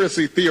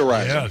conspiracy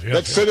theorizing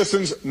that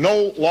citizens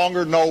no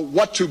longer know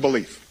what to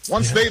believe.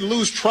 Once they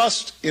lose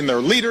trust in their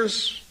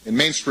leaders, in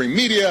mainstream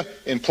media,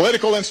 in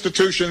political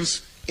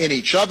institutions, in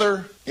each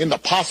other, in the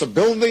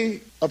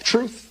possibility of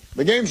truth,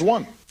 the game's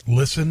won.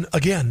 Listen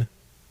again.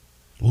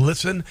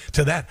 Listen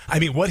to that. I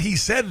mean, what he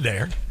said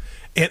there,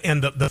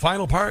 and the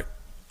final part,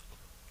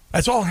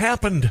 that's all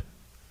happened.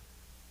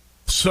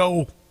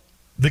 So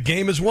the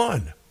game is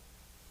won.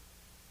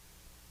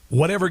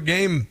 Whatever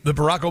game that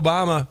Barack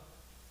Obama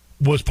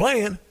was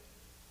playing,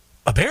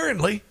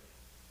 apparently,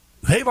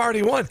 they've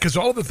already won because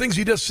all the things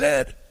he just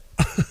said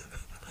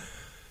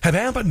have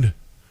happened.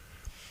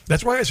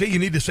 That's why I say you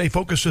need to stay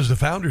focused as the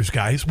founders,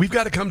 guys. We've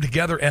got to come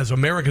together as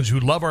Americans who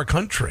love our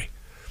country,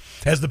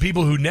 as the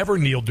people who never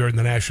kneeled during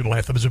the national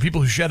anthem, as the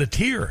people who shed a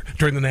tear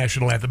during the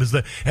national anthem,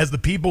 as the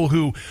people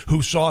who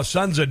saw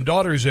sons and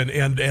daughters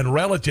and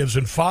relatives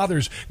and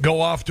fathers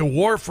go off to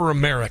war for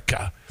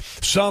America.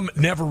 Some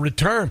never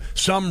return.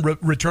 Some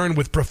return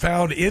with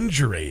profound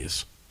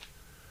injuries.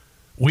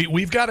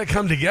 We've got to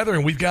come together,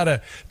 and we've got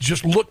to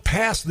just look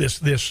past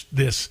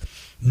this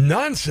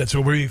nonsense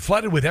that we're being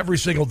flooded with every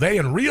single day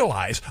and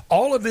realize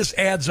all of this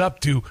adds up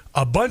to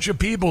a bunch of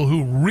people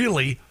who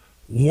really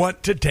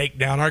want to take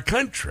down our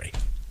country.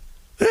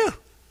 Yeah.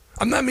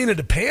 I'm not meaning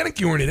to panic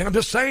you or anything. I'm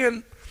just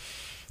saying,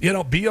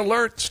 be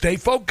alert, stay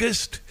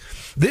focused.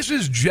 This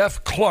is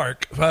Jeff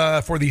Clark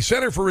for the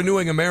Center for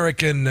Renewing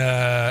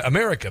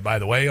America, by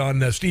the way,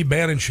 on Steve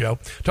Bannon's show,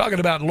 talking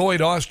about Lloyd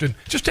Austin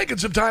just taking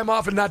some time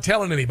off and not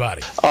telling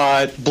anybody.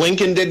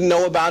 Blinken didn't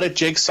know about it.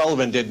 Jake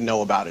Sullivan didn't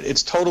know about it.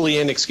 It's totally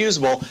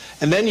inexcusable.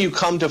 And then you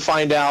come to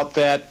find out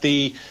that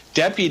the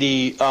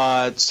Deputy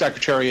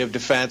Secretary of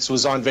Defense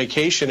was on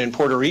vacation in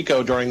Puerto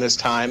Rico during this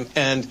time,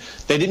 and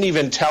they didn't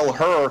even tell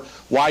her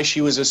why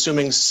she was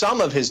assuming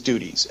some of his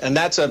duties. And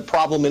that's a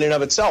problem in and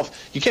of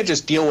itself. You can't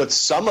just deal with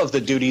some of the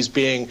duties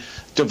being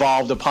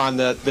devolved upon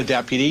the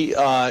deputy,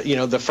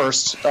 the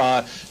first,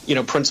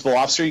 principal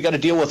officer. You got to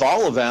deal with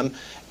all of them.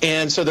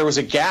 And so there was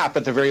a gap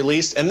at the very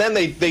least. And then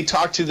they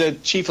talked to the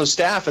chief of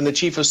staff, and the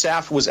chief of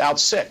staff was out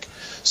sick.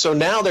 So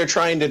now they're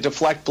trying to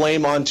deflect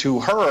blame onto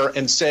her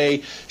and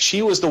say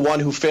she was the one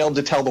who failed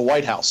to tell the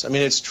White House. I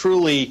mean, it's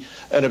truly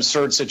an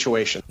absurd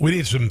situation. We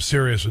need some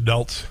serious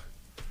adults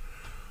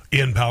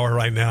in power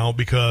right now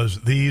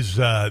because these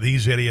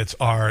idiots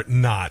are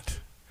not.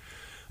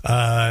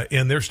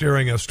 And they're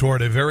steering us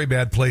toward a very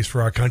bad place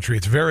for our country.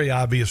 It's very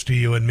obvious to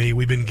you and me.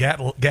 We've been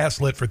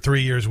gaslit for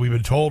 3 years. We've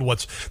been told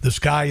the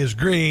sky is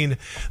green.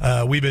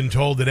 We've been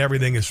told that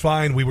everything is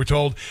fine. We were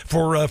told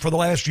for the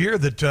last year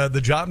that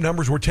the job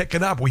numbers were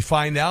ticking up. We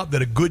find out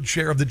that a good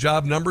share of the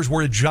job numbers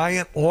were a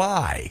giant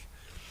lie.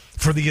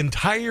 For the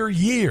entire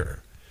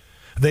year,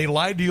 they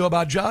lied to you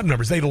about job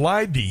numbers. They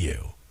lied to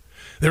you.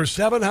 There are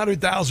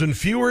 700,000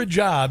 fewer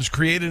jobs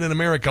created in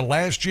America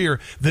last year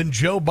than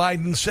Joe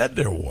Biden said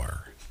there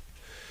were.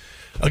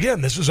 Again,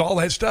 this is all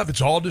that stuff.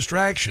 It's all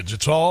distractions.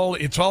 It's all,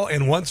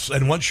 and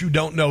once you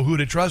don't know who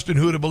to trust and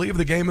who to believe,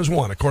 the game is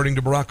won, according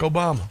to Barack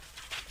Obama.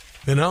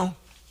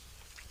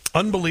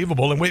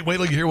 Unbelievable. And wait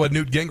till you hear what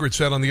Newt Gingrich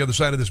said on the other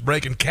side of this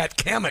break, and Kat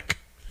Kamek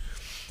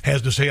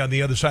has to say on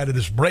the other side of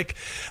this break.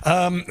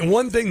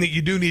 One thing that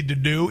you do need to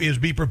do is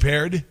be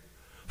prepared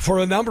for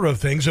a number of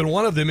things, and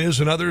one of them is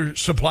another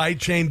supply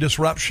chain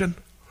disruption.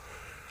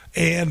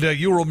 And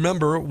you'll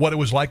remember what it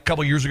was like a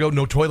couple years ago.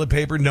 No toilet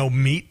paper, no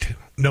meat,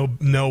 no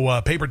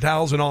paper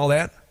towels and all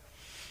that.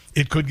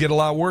 It could get a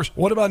lot worse.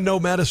 What about no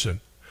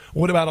medicine?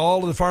 What about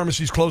all of the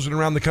pharmacies closing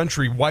around the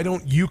country? Why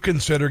don't you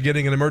consider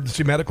getting an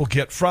emergency medical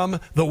kit from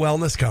the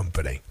Wellness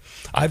Company?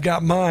 I've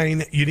got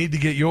mine. You need to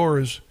get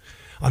yours.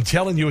 I'm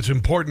telling you, it's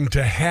important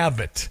to have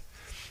it.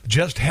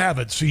 Just have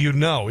it so you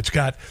know. It's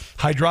got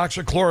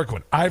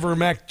hydroxychloroquine,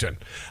 ivermectin.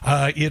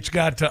 It's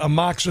got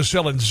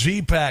amoxicillin,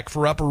 Z-Pak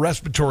for upper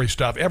respiratory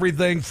stuff.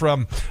 Everything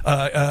from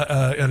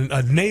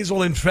a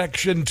nasal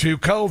infection to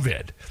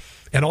COVID.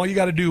 And all you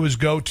got to do is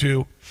go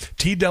to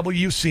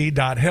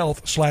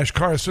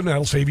twc.health/Carson.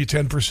 That'll save you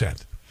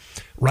 10%.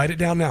 Write it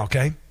down now,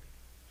 okay?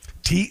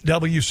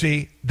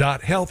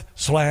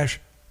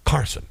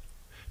 twc.health/Carson.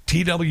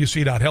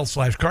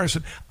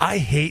 twc.health/Carson. I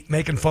hate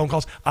making phone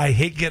calls. I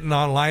hate getting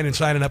online and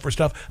signing up for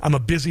stuff. I'm a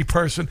busy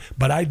person,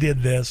 but I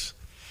did this,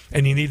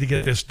 and you need to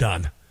get this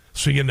done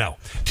so you know.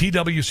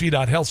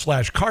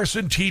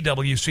 twc.health/Carson,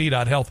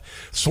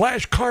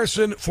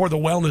 twc.health/Carson for the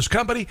Wellness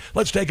Company.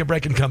 Let's take a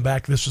break and come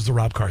back. This is the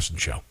Rob Carson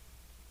Show.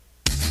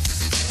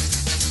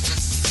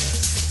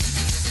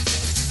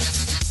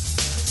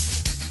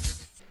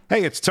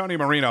 Hey, it's Tony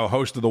Marino,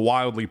 host of the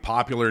wildly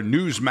popular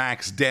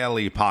Newsmax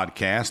Daily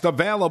podcast,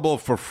 available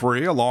for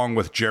free along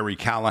with Jerry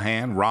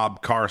Callahan,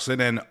 Rob Carson,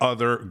 and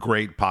other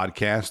great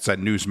podcasts at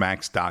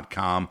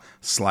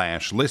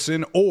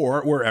newsmax.com/listen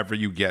or wherever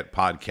you get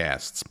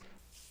podcasts.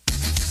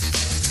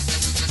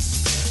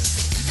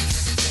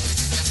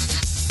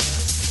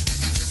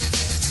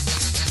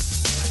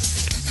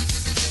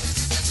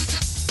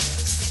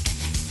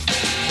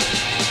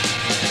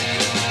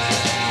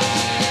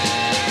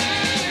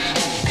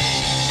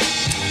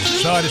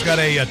 So I just got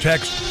a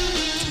text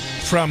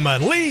from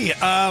Lee.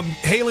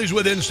 Haley's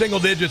within single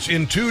digits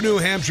in 2 New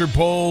Hampshire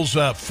polls,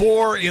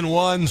 4 in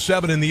one,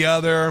 7 in the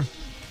other.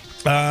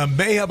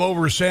 May have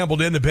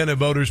oversampled independent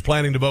voters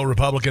planning to vote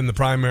Republican in the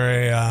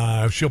primary.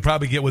 She'll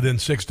probably get within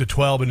 6 to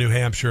 12 in New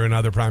Hampshire and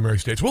other primary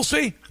states. We'll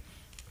see.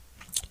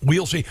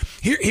 We'll see.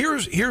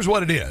 Here's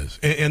what it is,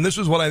 and this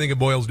is what I think it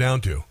boils down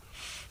to.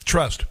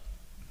 Trust.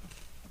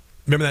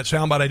 Remember that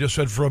soundbite I just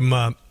said from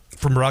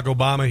Barack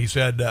Obama? He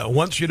said,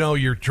 once you know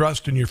your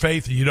trust and your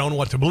faith and you don't know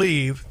what to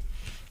believe,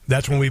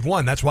 that's when we've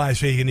won. That's why I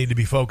say you need to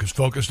be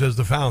focused as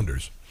the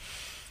founders.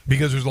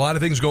 Because there's a lot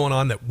of things going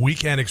on that we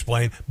can't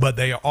explain, but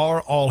they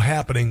are all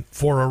happening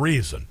for a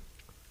reason.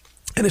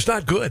 And it's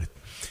not good.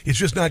 It's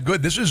just not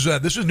good. This is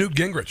Newt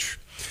Gingrich.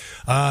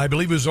 I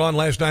believe he was on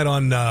last night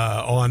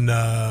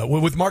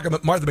with Martha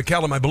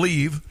McCallum, I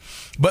believe.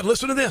 But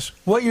listen to this.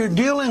 What you're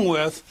dealing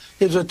with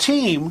is a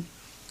team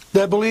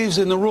that believes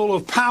in the rule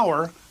of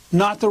power,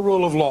 not the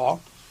rule of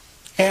law.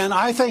 And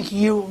I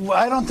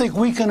don't think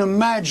we can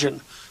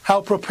imagine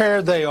how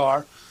prepared they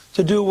are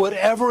to do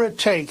whatever it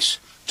takes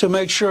to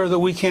make sure that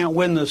we can't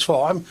win this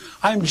fall.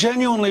 I'm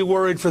genuinely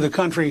worried for the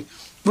country,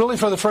 really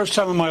for the first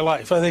time in my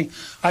life. I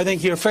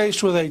think you're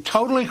faced with a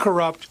totally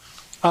corrupt,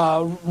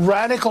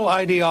 radical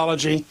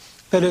ideology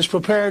that is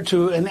prepared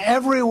to, in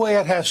every way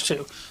it has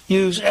to,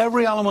 use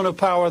every element of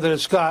power that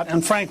it's got.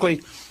 And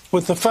frankly,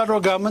 with the federal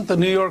government, the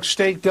New York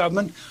state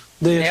government,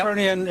 the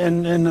attorney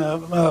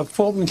in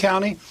Fulton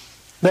County,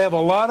 they have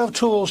a lot of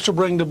tools to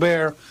bring to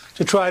bear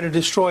to try to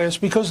destroy us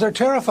because they're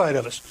terrified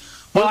of us.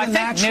 Well, I think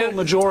natural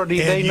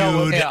majority, they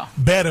know it.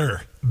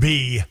 Better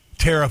be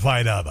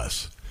terrified of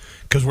us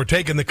because we're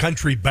taking the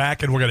country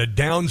back and we're going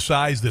to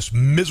downsize this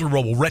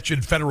miserable,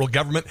 wretched federal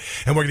government,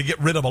 and we're going to get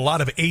rid of a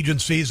lot of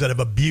agencies that have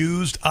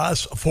abused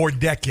us for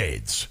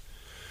decades.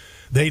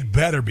 They'd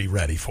better be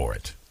ready for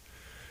it.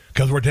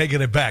 Because we're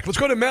taking it back. Let's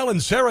go to Mel in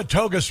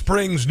Saratoga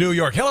Springs, New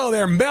York. Hello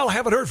there, Mel.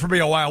 Haven't heard from you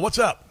in a while. What's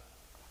up?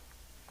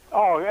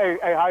 Oh, hey,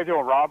 how you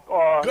doing, Rob?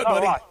 Good, not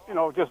buddy. A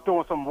lot. Just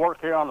doing some work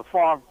here on the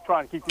farm,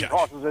 trying to keep these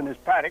horses in this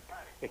paddock.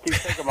 They keep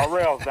taking my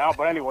rails down.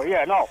 But anyway,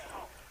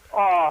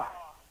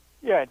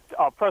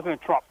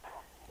 President Trump.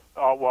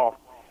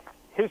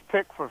 His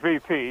pick for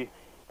VP,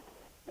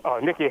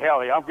 Nikki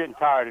Haley. I'm getting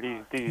tired of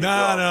these.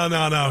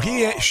 No.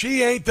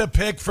 She ain't the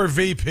pick for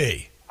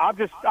VP. I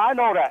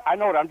know that.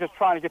 I'm just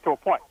trying to get to a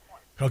point.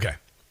 Okay.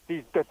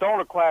 The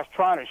donor class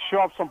trying to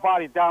shove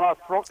somebody down our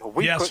throat.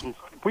 We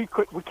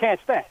can't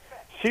stand.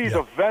 She's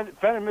a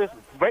venomous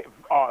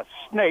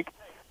snake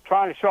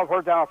trying to shove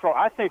her down our throat.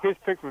 I think his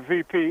pick for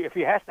VP, if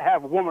he has to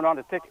have a woman on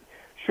the ticket,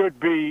 should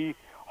be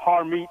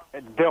Harmeet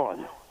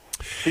Dillon.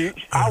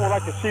 I would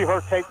like to see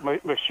her take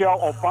Michelle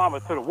Obama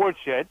to the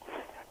woodshed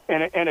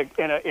in a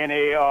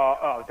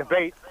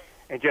debate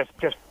and just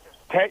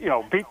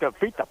beat the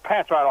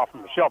pants right off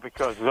of Michelle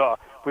because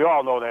we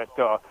all know that.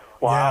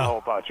 I don't know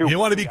about you. You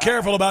want to be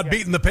careful about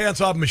beating the pants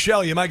off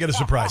Michelle. You might get a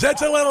surprise.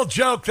 That's a little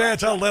joke.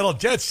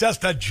 It's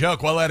just a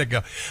joke. We'll let it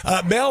go.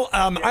 Mel,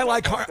 I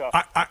like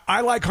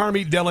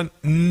Harmeet Dillon,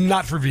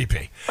 not for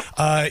VP.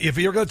 If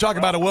you're going to talk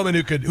about a woman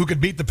who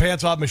could beat the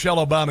pants off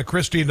Michelle Obama,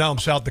 Christine Nome,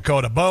 South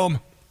Dakota. Boom.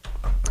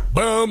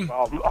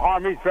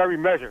 Harmeet's very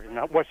measured in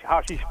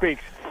how she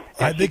speaks.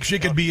 I think she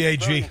could be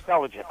AG.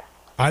 Intelligent.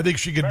 I think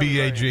she could be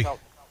AG.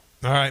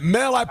 All right,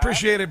 Mel, I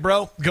appreciate it,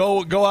 bro.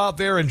 Go out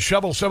there and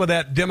shovel some of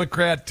that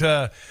Democrat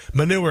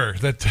manure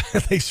that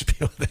they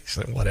spew.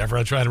 Whatever,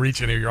 I'm trying to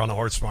reach in here. You're on a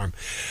horse farm.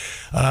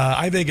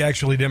 I think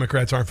actually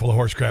Democrats aren't full of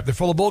horse crap. They're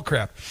full of bull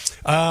crap.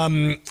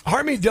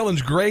 Harmeet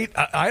Dillon's great.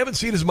 I haven't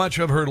seen as much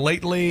of her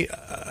lately.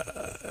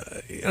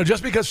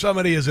 Just because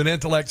somebody is an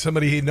intellect,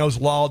 somebody who knows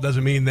law,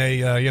 doesn't mean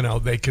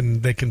they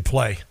can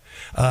play.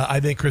 I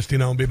think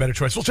Christina would be a better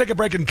choice. We'll take a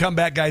break and come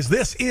back, guys.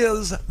 This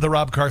is the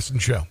Rob Carson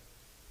Show.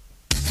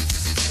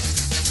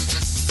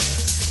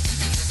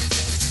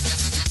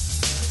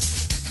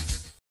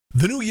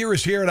 The new year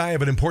is here, and I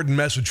have an important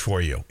message for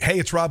you. Hey,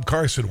 it's Rob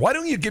Carson. Why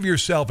don't you give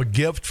yourself a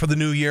gift for the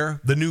new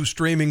year? The new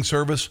streaming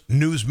service,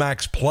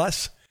 Newsmax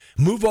Plus.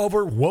 Move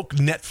over, woke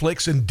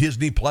Netflix and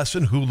Disney Plus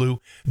and Hulu.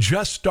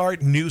 Just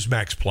start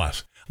Newsmax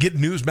Plus. Get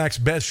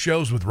Newsmax best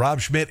shows with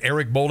Rob Schmidt,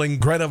 Eric Bolling,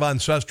 Greta Von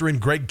Susteren,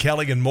 Greg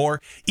Kelly, and more.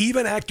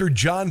 Even actor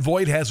John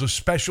Voight has a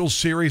special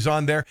series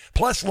on there.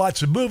 Plus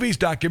lots of movies,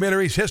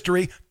 documentaries,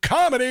 history,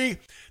 comedy.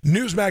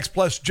 Newsmax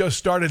Plus just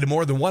started and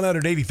more than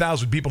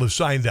 180,000 people have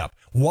signed up.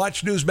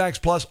 Watch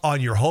Newsmax Plus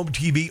on your home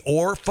TV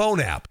or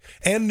phone app.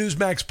 And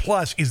Newsmax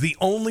Plus is the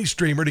only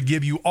streamer to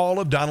give you all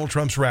of Donald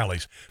Trump's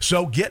rallies.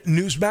 So get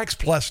Newsmax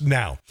Plus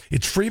now.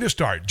 It's free to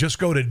start. Just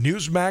go to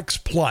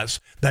Newsmax Plus.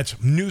 That's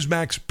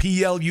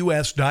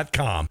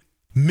NewsmaxPlus.com.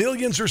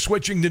 Millions are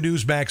switching to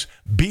Newsmax.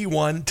 Be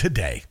one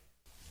today.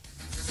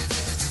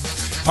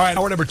 All right,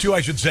 hour number 2,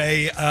 I should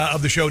say,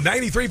 of the show.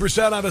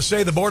 93% of us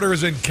say the border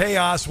is in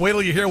chaos. Wait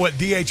till you hear what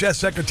DHS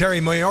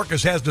Secretary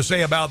Mayorkas has to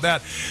say about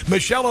that.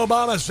 Michelle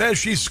Obama says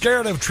she's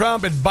scared of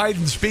Trump, and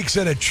Biden speaks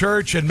in a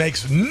church and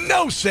makes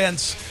no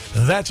sense.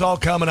 That's all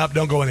coming up.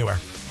 Don't go anywhere.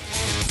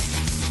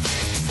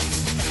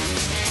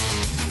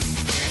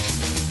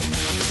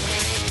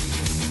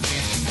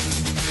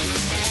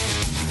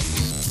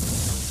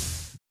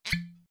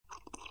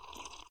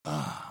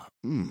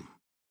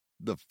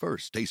 The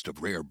first taste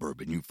of rare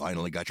bourbon you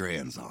finally got your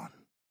hands on.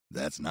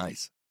 That's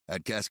nice.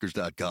 At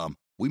Caskers.com,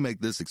 we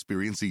make this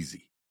experience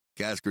easy.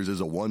 Caskers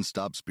is a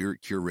one-stop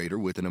spirit curator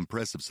with an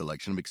impressive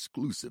selection of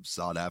exclusive,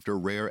 sought-after,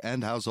 rare,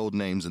 and household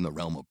names in the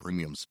realm of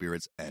premium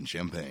spirits and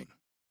champagne.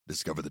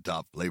 Discover the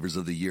top flavors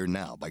of the year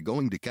now by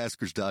going to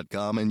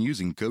Caskers.com and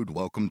using code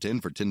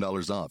WELCOME10 for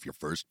 $10 off your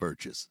first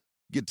purchase.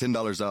 Get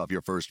 $10 off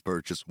your first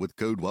purchase with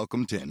code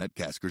WELCOME10 at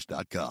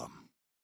Caskers.com.